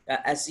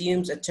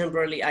assumes a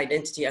temporary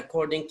identity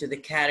according to the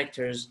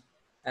characters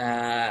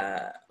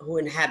who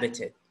inhabit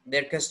it,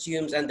 their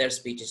costumes and their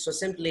speeches. So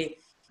simply,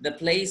 the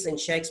place in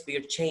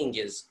Shakespeare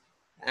changes.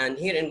 And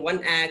here in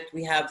one act,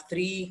 we have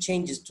 3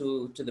 changes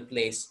to the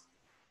place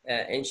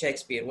in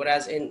Shakespeare.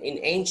 Whereas in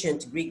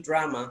ancient Greek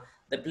drama,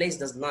 the place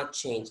does not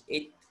change.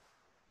 It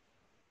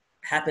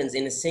happens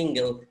in a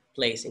single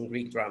place in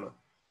Greek drama.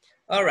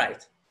 All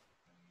right.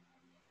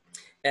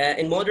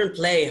 In modern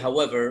play,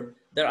 however,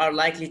 there are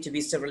likely to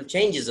be several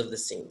changes of the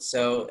scene.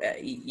 So,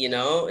 you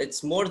know,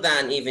 it's more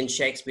than even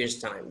Shakespeare's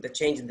time. The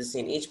change in the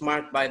scene, each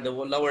marked by the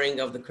lowering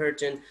of the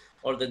curtain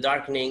or the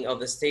darkening of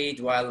the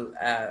stage while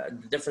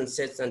the different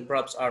sets and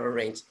props are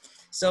arranged.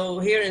 So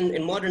here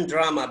in modern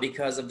drama,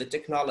 because of the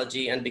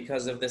technology and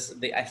because of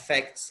the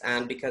effects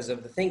and because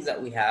of the things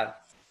that we have,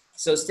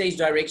 so stage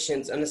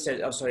directions,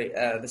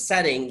 the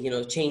setting, you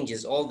know,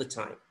 changes all the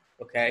time,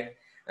 okay?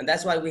 And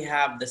that's why we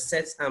have the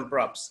sets and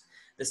props.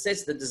 The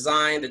sets, the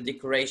design, the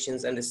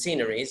decorations, and the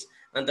sceneries,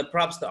 and the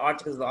props, the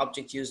articles, the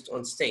object used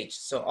on stage.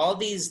 So all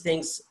these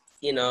things,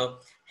 you know,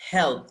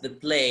 help the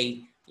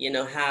play, you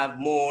know, have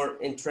more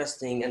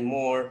interesting and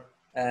more,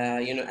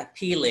 you know,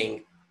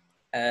 appealing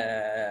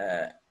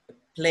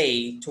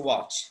play to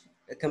watch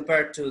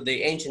compared to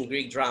the ancient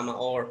Greek drama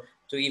or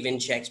to even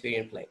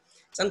Shakespearean play.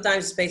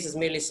 Sometimes space is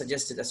merely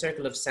suggested, a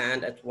circle of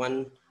sand at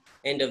one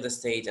end of the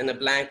stage and a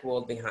blank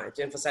wall behind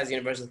to emphasize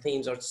universal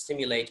themes or to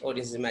stimulate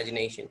audience's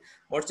imagination.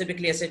 More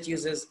typically, a set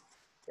uses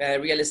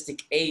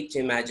realistic aid to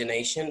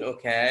imagination,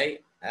 okay?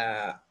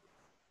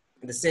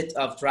 The set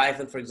of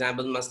trifle, for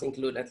example, must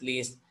include at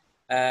least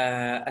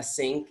a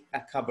sink, a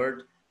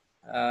cupboard,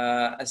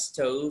 a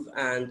stove,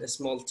 and a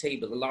small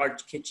table, a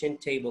large kitchen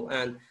table,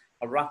 and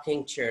a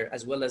rocking chair,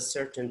 as well as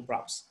certain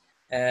props.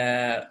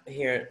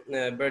 Here,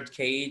 bird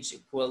cage,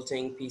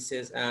 quilting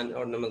pieces, and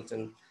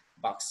ornamental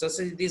box. So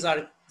these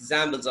are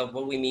examples of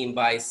what we mean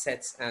by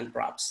sets and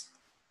props.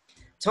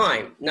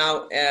 Time.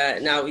 Now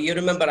you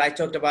remember I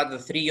talked about the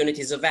 3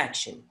 unities of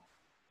action: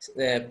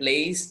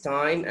 place,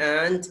 time,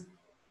 and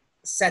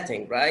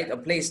setting, right? Or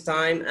place,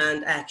 time,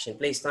 and action.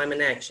 Place, time,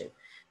 and action.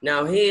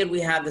 Now here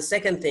we have the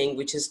second thing,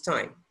 which is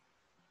time.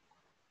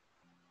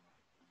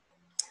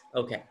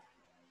 Okay.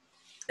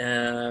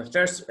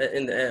 First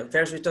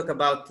we talk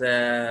about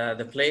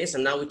the place,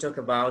 and now we talk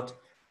about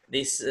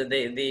this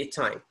the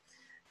time.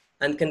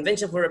 And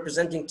convention for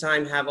representing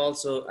time have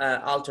also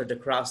altered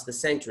across the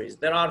centuries.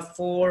 There are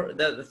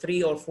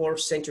 3 or 4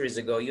 centuries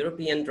ago,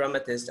 European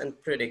dramatists and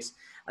critics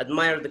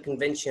admired the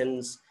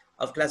conventions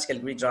of classical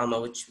Greek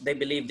drama, which they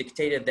believe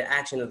dictated the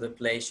action of the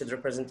play should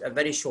represent a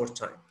very short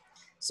time.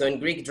 So in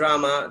Greek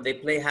drama, the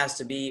play has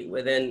to be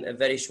within a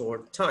very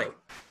short time.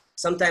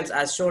 sometimes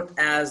as short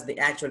as the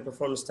actual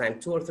performance time,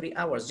 2 or 3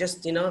 hours,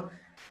 just, 2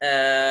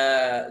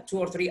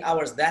 or 3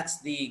 hours,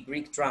 that's the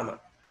Greek drama.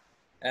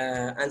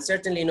 And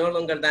certainly no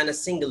longer than a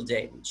single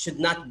day. It should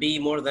not be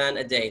more than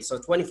a day. So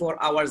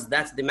 24 hours,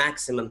 that's the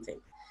maximum thing.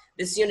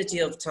 This unity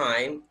of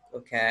time,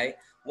 okay,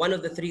 one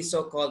of the three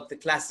so-called the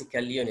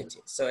classical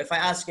unity. So if I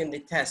ask you in the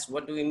test,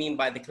 what do we mean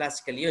by the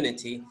classical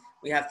unity?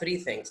 We have three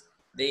things: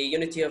 the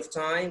unity of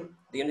time,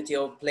 the unity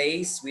of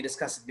place, we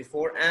discussed it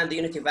before, and the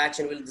unity of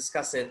action, we'll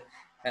discuss it,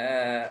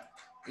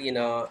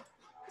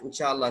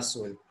 inshallah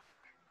soon.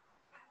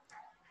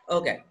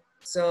 Okay,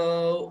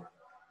 so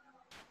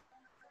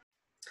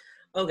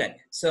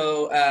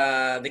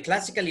the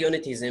classical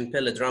unities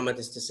impel a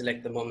dramatist to select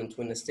the moment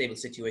when a stable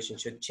situation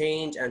should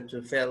change and to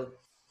fill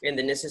in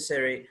the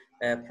necessary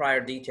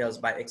prior details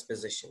by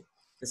exposition.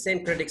 The same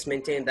critics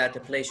maintain that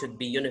a play should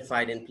be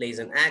unified in place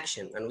and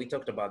action, and we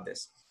talked about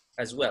this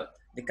as well.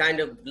 The kind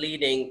of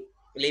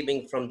leaping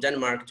from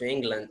Denmark to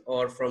England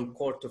or from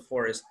court to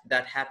forest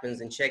that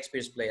happens in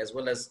Shakespeare's play, as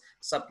well as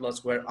subplots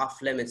were off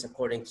limits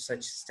according to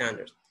such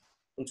standards.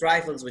 In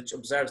Trifles, which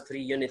observes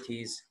three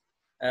unities,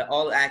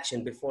 all action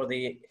before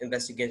the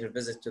investigator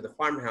visits to the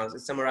farmhouse,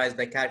 is summarized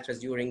by characters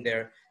during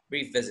their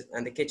brief visit,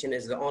 and the kitchen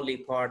is the only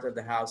part of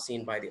the house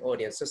seen by the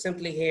audience. So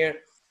simply here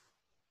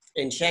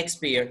in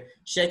Shakespeare,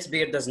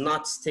 Shakespeare does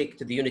not stick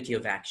to the unity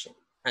of action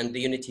and the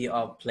unity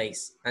of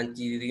place and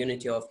the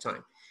unity of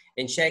time.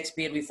 In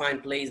Shakespeare, we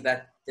find plays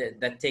that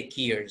take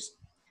years,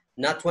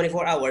 not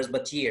 24 hours,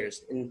 but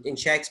years. In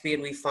Shakespeare,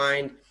 we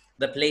find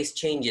the place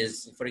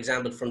changes, for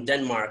example, from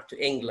Denmark to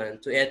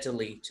England, to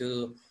Italy,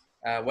 to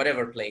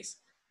whatever place.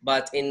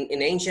 But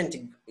in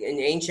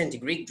ancient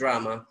Greek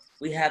drama,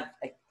 we have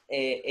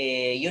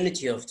a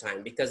unity of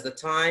time, because the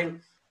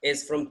time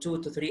is from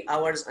 2 to 3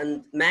 hours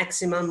and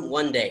maximum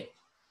 1 day,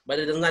 but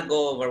it does not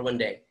go over 1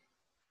 day.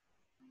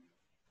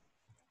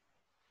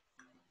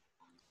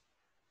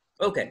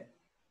 Okay.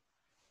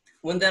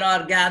 When there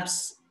are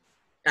gaps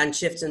and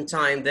shifts in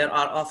time, there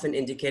are often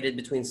indicated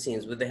between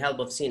scenes with the help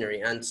of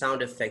scenery and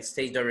sound effects,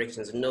 stage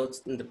directions, and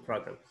notes in the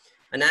program.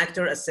 An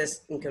actor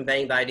assists in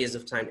conveying the ideas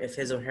of time if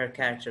his or her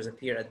characters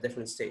appear at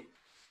different stages.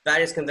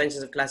 Various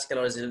conventions of classical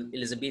or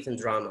Elizabethan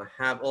drama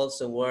have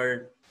also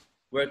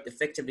worked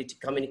effectively to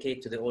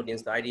communicate to the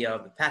audience the idea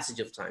of the passage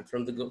of time,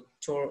 from the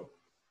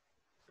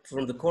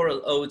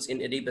choral odes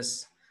in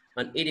Oedipus,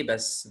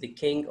 the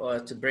king, or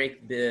to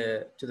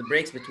the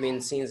breaks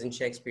between scenes in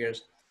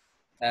Shakespeare's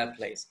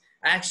plays.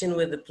 Action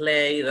with the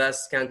play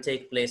thus can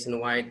take place in a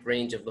wide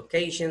range of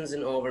locations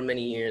and over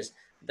many years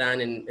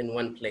than in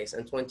one place,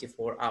 and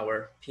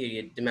 24-hour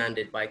period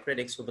demanded by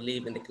critics who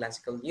believe in the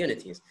classical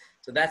unities.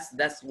 So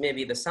that's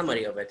maybe the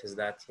summary of it, is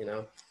that,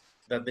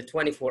 that the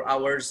 24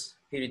 hours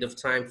period of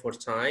time for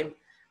time,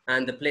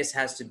 and the place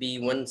has to be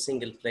one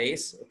single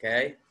place,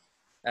 okay?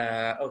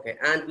 Okay,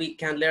 and we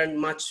can learn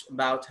much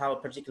about how a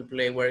particular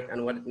play works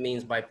and what it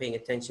means by paying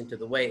attention to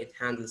the way it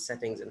handles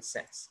settings and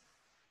sets.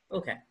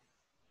 Okay.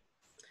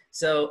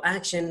 So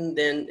action,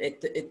 then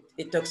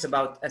it talks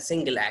about a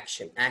single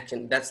action.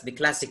 That's the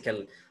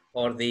classical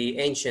or the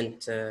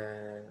ancient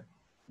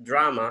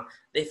drama.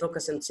 They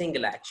focus on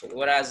single action,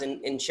 whereas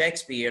in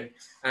Shakespeare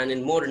and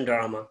in modern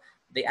drama,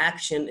 the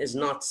action is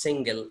not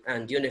single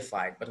and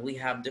unified, but we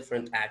have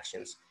different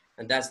actions.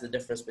 And that's the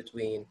difference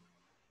between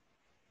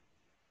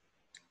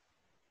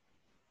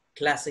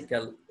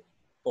classical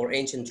or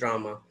ancient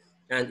drama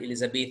and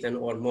Elizabethan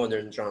or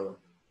modern drama.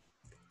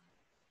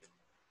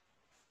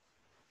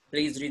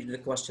 Please read the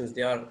questions.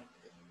 They are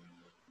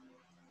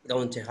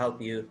going to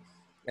help you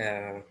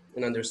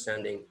in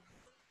understanding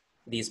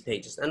these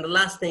pages. And the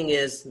last thing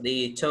is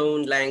the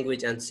tone,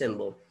 language, and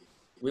symbol.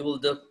 We will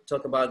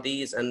talk about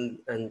these and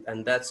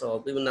that's all.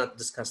 We will not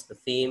discuss the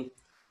theme.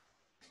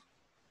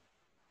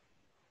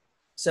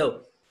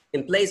 So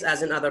in plays,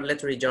 as in other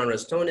literary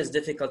genres, tone is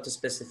difficult to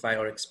specify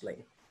or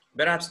explain.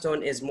 Perhaps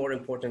tone is more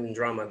important in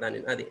drama than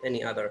in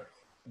any other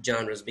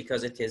genres,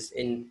 because it is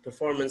in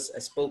performance a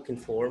spoken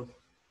form.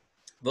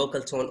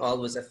 Vocal tone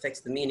always affects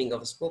the meaning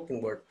of a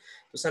spoken word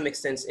to some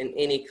extent in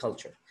any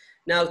culture.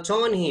 Now,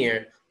 tone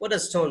here, what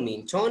does tone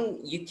mean? Tone,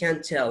 you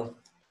can tell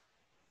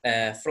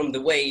from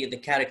the way the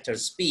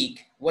characters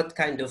speak what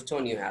kind of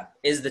tone you have.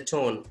 Is the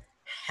tone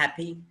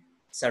happy,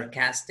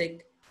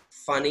 sarcastic,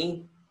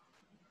 funny,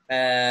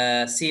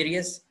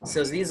 serious?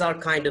 So these are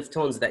kind of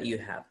tones that you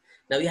have.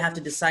 Now you have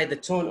to decide the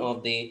tone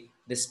of the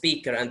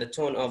speaker and the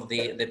tone of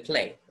the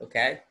play,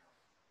 okay?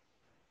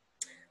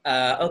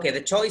 Okay,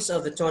 the choice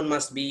of the tone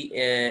must be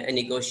a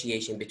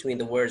negotiation between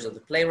the words of the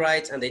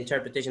playwright and the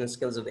interpretation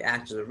skills of the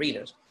actors or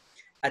readers.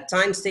 At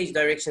times, stage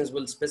directions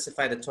will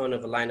specify the tone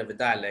of a line of a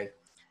dialogue,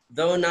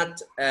 though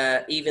not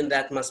even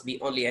that must be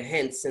only a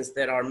hint, since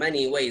there are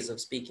many ways of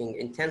speaking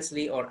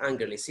intensely or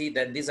angrily. See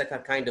that these are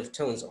kind of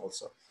tones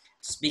also.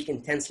 Speak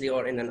intensely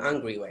or in an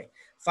angry way.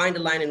 Find a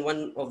line in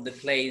one of the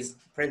plays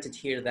printed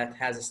here that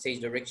has a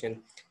stage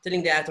direction,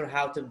 telling the actor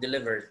how to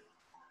deliver it.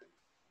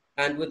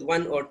 And with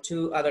one or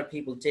two other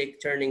people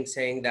take turning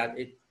saying that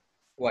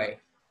way.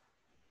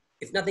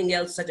 If nothing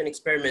else, such an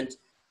experiment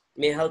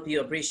may help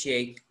you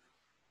appreciate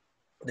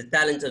the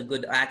talent of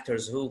good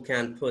actors who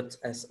can put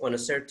us on a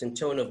certain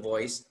tone of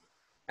voice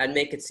and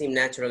make it seem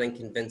natural and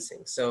convincing.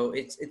 So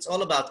it's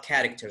all about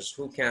characters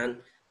who can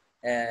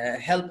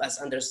help us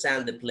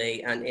understand the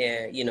play and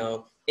you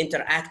know,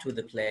 interact with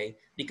the play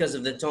because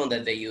of the tone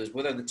that they use,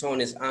 whether the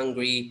tone is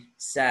angry,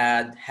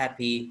 sad,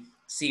 happy,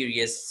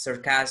 serious,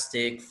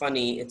 sarcastic,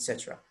 funny,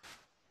 etc.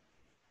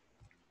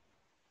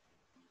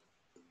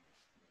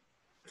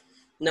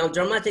 Now,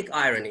 dramatic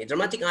irony.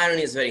 Dramatic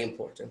irony is very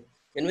important,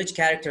 in which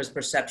character's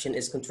perception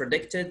is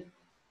contradicted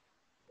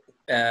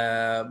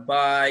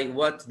by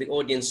what the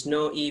audience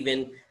know,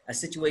 even a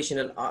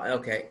situational,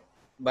 okay,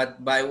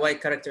 but by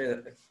what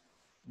character,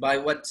 by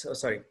what, oh,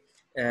 sorry,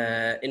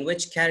 in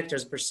which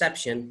character's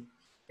perception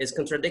is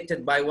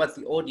contradicted by what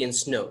the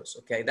audience knows,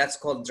 okay? That's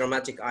called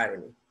dramatic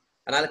irony.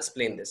 And I'll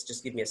explain this,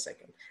 just give me a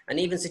second. And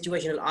even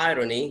situational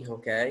irony,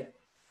 okay,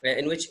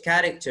 in which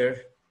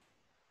character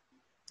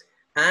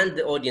and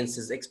the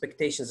audience's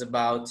expectations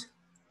about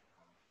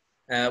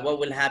what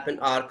will happen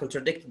are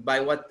contradicted by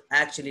what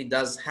actually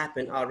does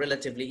happen are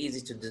relatively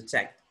easy to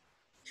detect.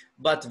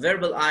 But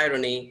verbal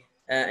irony,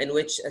 in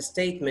which a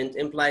statement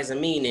implies a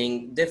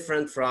meaning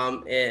different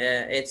from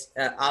its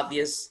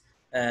obvious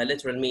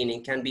literal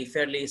meaning, can be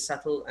fairly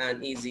subtle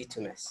and easy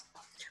to miss.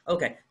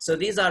 Okay, so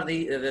these are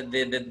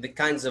the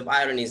kinds of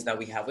ironies that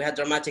we have. We had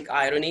dramatic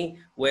irony,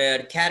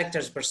 where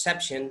character's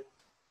perception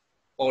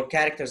or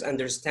character's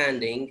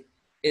understanding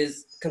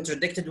is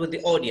contradicted with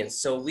the audience.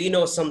 So we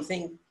know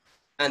something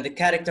and the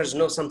characters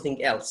know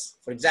something else.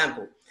 For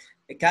example,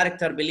 the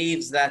character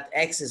believes that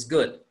X is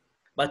good,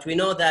 but we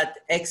know that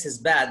X is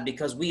bad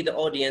because we, the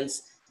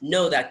audience,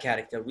 know that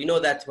character. We know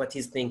that what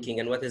he's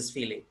thinking and what he's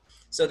feeling.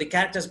 So the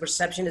character's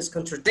perception is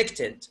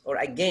contradicted or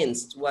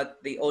against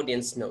what the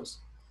audience knows.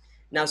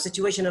 Now,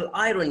 situational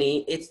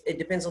irony, it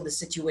depends on the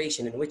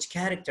situation in which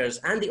characters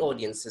and the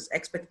audience's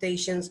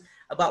expectations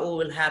about what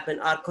will happen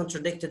are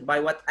contradicted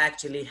by what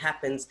actually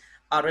happens,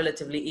 are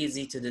relatively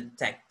easy to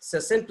detect. So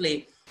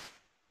simply,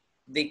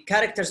 the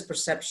character's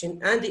perception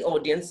and the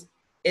audience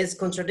is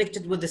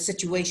contradicted with the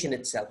situation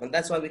itself. And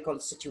that's why we call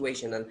it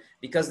situational,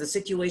 because the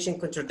situation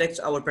contradicts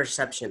our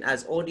perception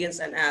as audience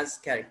and as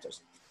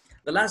characters.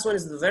 The last one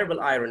is the verbal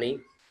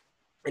irony,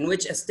 in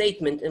which a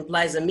statement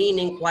implies a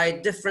meaning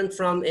quite different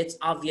from its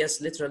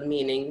obvious literal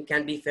meaning,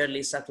 can be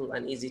fairly subtle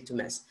and easy to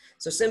miss.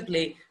 So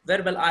simply,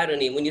 verbal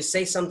irony, when you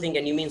say something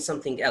and you mean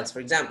something else.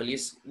 For example,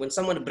 when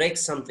someone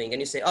breaks something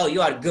and you say, oh,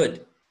 you are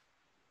good.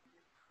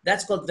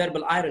 That's called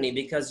verbal irony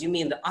because you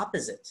mean the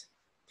opposite.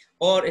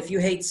 Or if you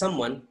hate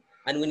someone,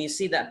 and when you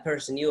see that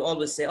person, you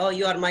always say, oh,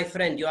 you are my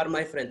friend,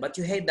 but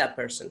you hate that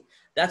person.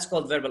 That's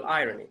called verbal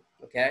irony,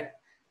 okay?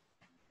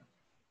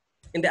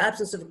 In the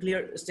absence of a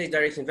clear stage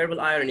direction,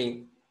 verbal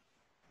irony,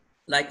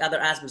 like other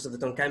aspects of the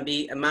tone, can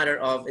be a matter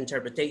of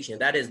interpretation.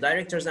 That is,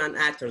 directors and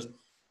actors,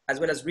 as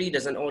well as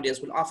readers and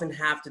audience, will often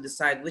have to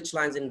decide which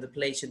lines in the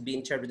play should be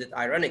interpreted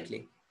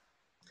ironically.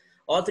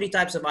 All three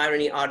types of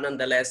irony are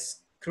nonetheless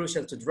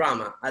crucial to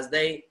drama, as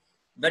they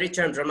very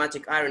term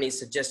dramatic irony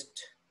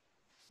suggest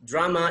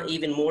drama,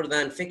 even more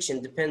than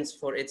fiction, depends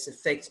for its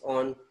effects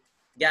on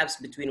gaps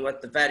between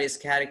what the various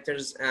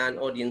characters and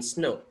audience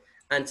know.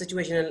 And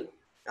situational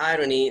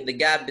irony, the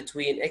gap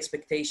between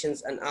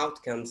expectations and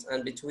outcomes,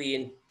 and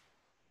between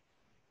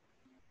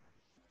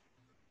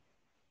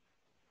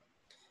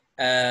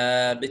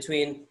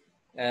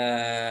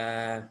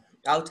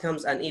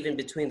outcomes and even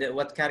between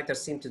what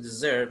characters seem to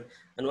deserve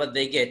and what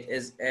they get,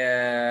 is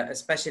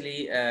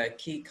especially a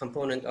key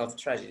component of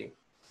tragedy.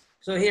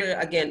 So here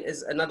again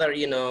is another,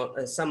 you know,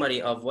 a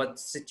summary of what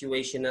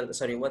situational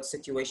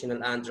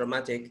and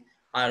dramatic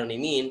irony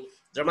mean.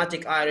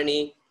 Dramatic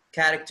irony,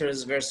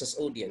 characters versus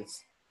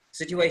audience.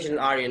 Situational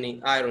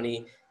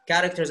irony,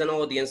 characters and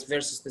audience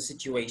versus the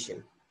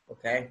situation,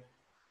 okay?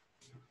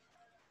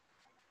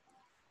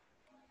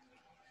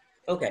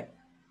 Okay.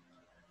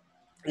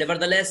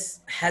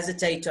 Nevertheless,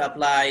 hesitate to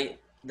apply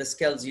the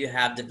skills you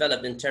have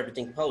developed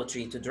interpreting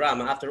poetry to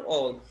drama. After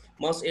all,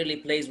 most early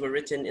plays were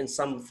written in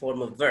some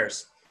form of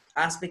verse.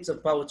 Aspects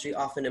of poetry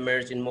often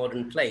emerge in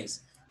modern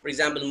plays. For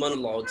example,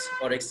 monologues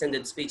or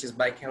extended speeches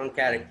by one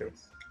character.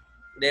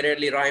 They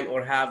rarely rhyme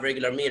or have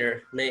regular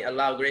meter, may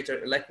allow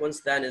greater eloquence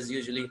than is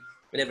usually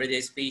in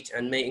everyday speech,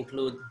 and may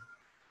include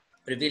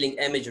revealing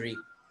imagery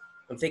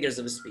and figures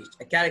of speech.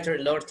 A character,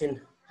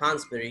 Lorton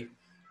Hansberry,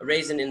 a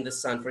raisin in the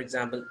sun, for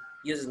example,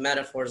 uses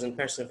metaphors and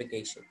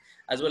personification,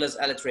 as well as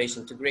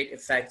alliteration to great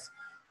effect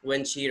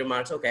when she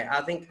remarks, okay,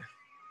 I think,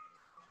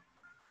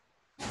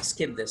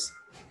 skip this.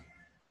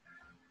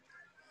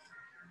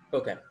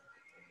 Okay.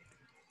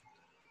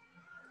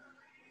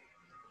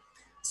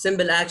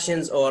 Symbol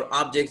actions or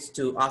objects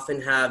to often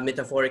have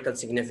metaphorical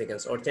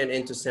significance or turn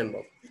into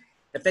symbol.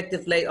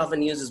 Effective play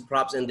often uses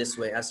props in this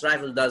way, as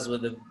Rifle does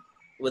with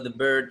the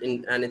bird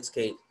and its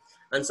cage.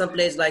 And some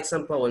plays, like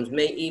some poems,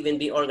 may even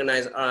be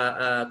organized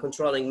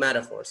controlling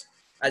metaphors.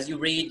 As you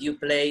read, you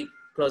play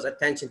close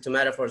attention to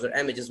metaphors or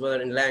images,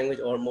 whether in language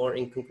or more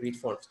in concrete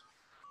forms.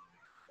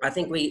 I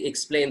think we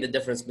explained the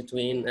difference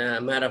between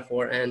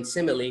metaphor and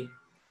simile.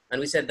 And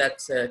we said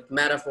that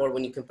metaphor,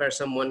 when you compare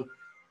someone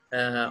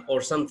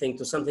or something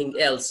to something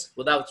else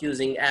without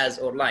using as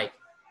or like.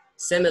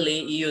 Simile,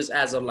 you use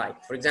as or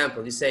like. For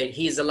example, you say,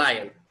 he's a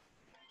lion.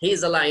 He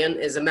is a lion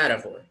is a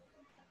metaphor.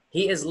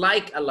 He is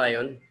like a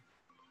lion.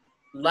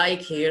 Like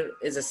here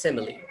is a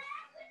simile.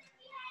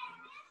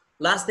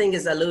 Last thing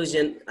is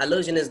allusion.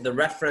 Allusion is the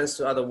reference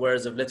to other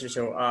words of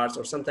literature or arts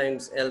or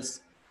sometimes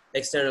else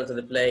external to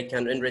the play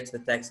can enrich the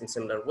text in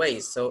similar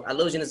ways. So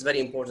allusion is very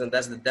important.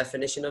 That's the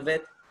definition of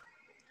it.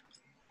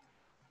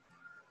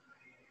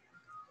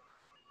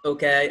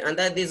 Okay, and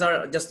that these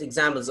are just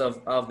examples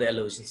of the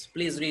allusions.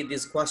 Please read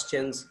these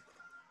questions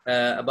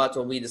about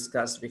what we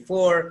discussed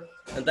before.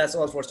 And that's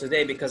all for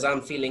today because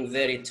I'm feeling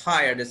very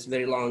tired. It's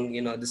very long,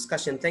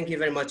 discussion. Thank you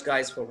very much,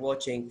 guys, for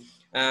watching.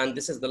 And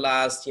this is the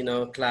last,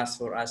 class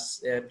for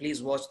us.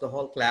 Please watch the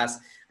whole class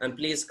and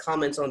please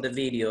comment on the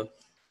video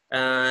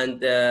and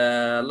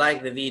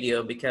like the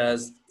video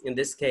because in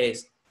this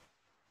case,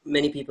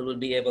 many people will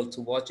be able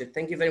to watch it.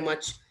 Thank you very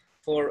much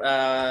for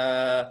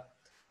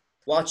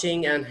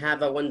watching and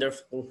have a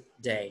wonderful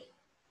day.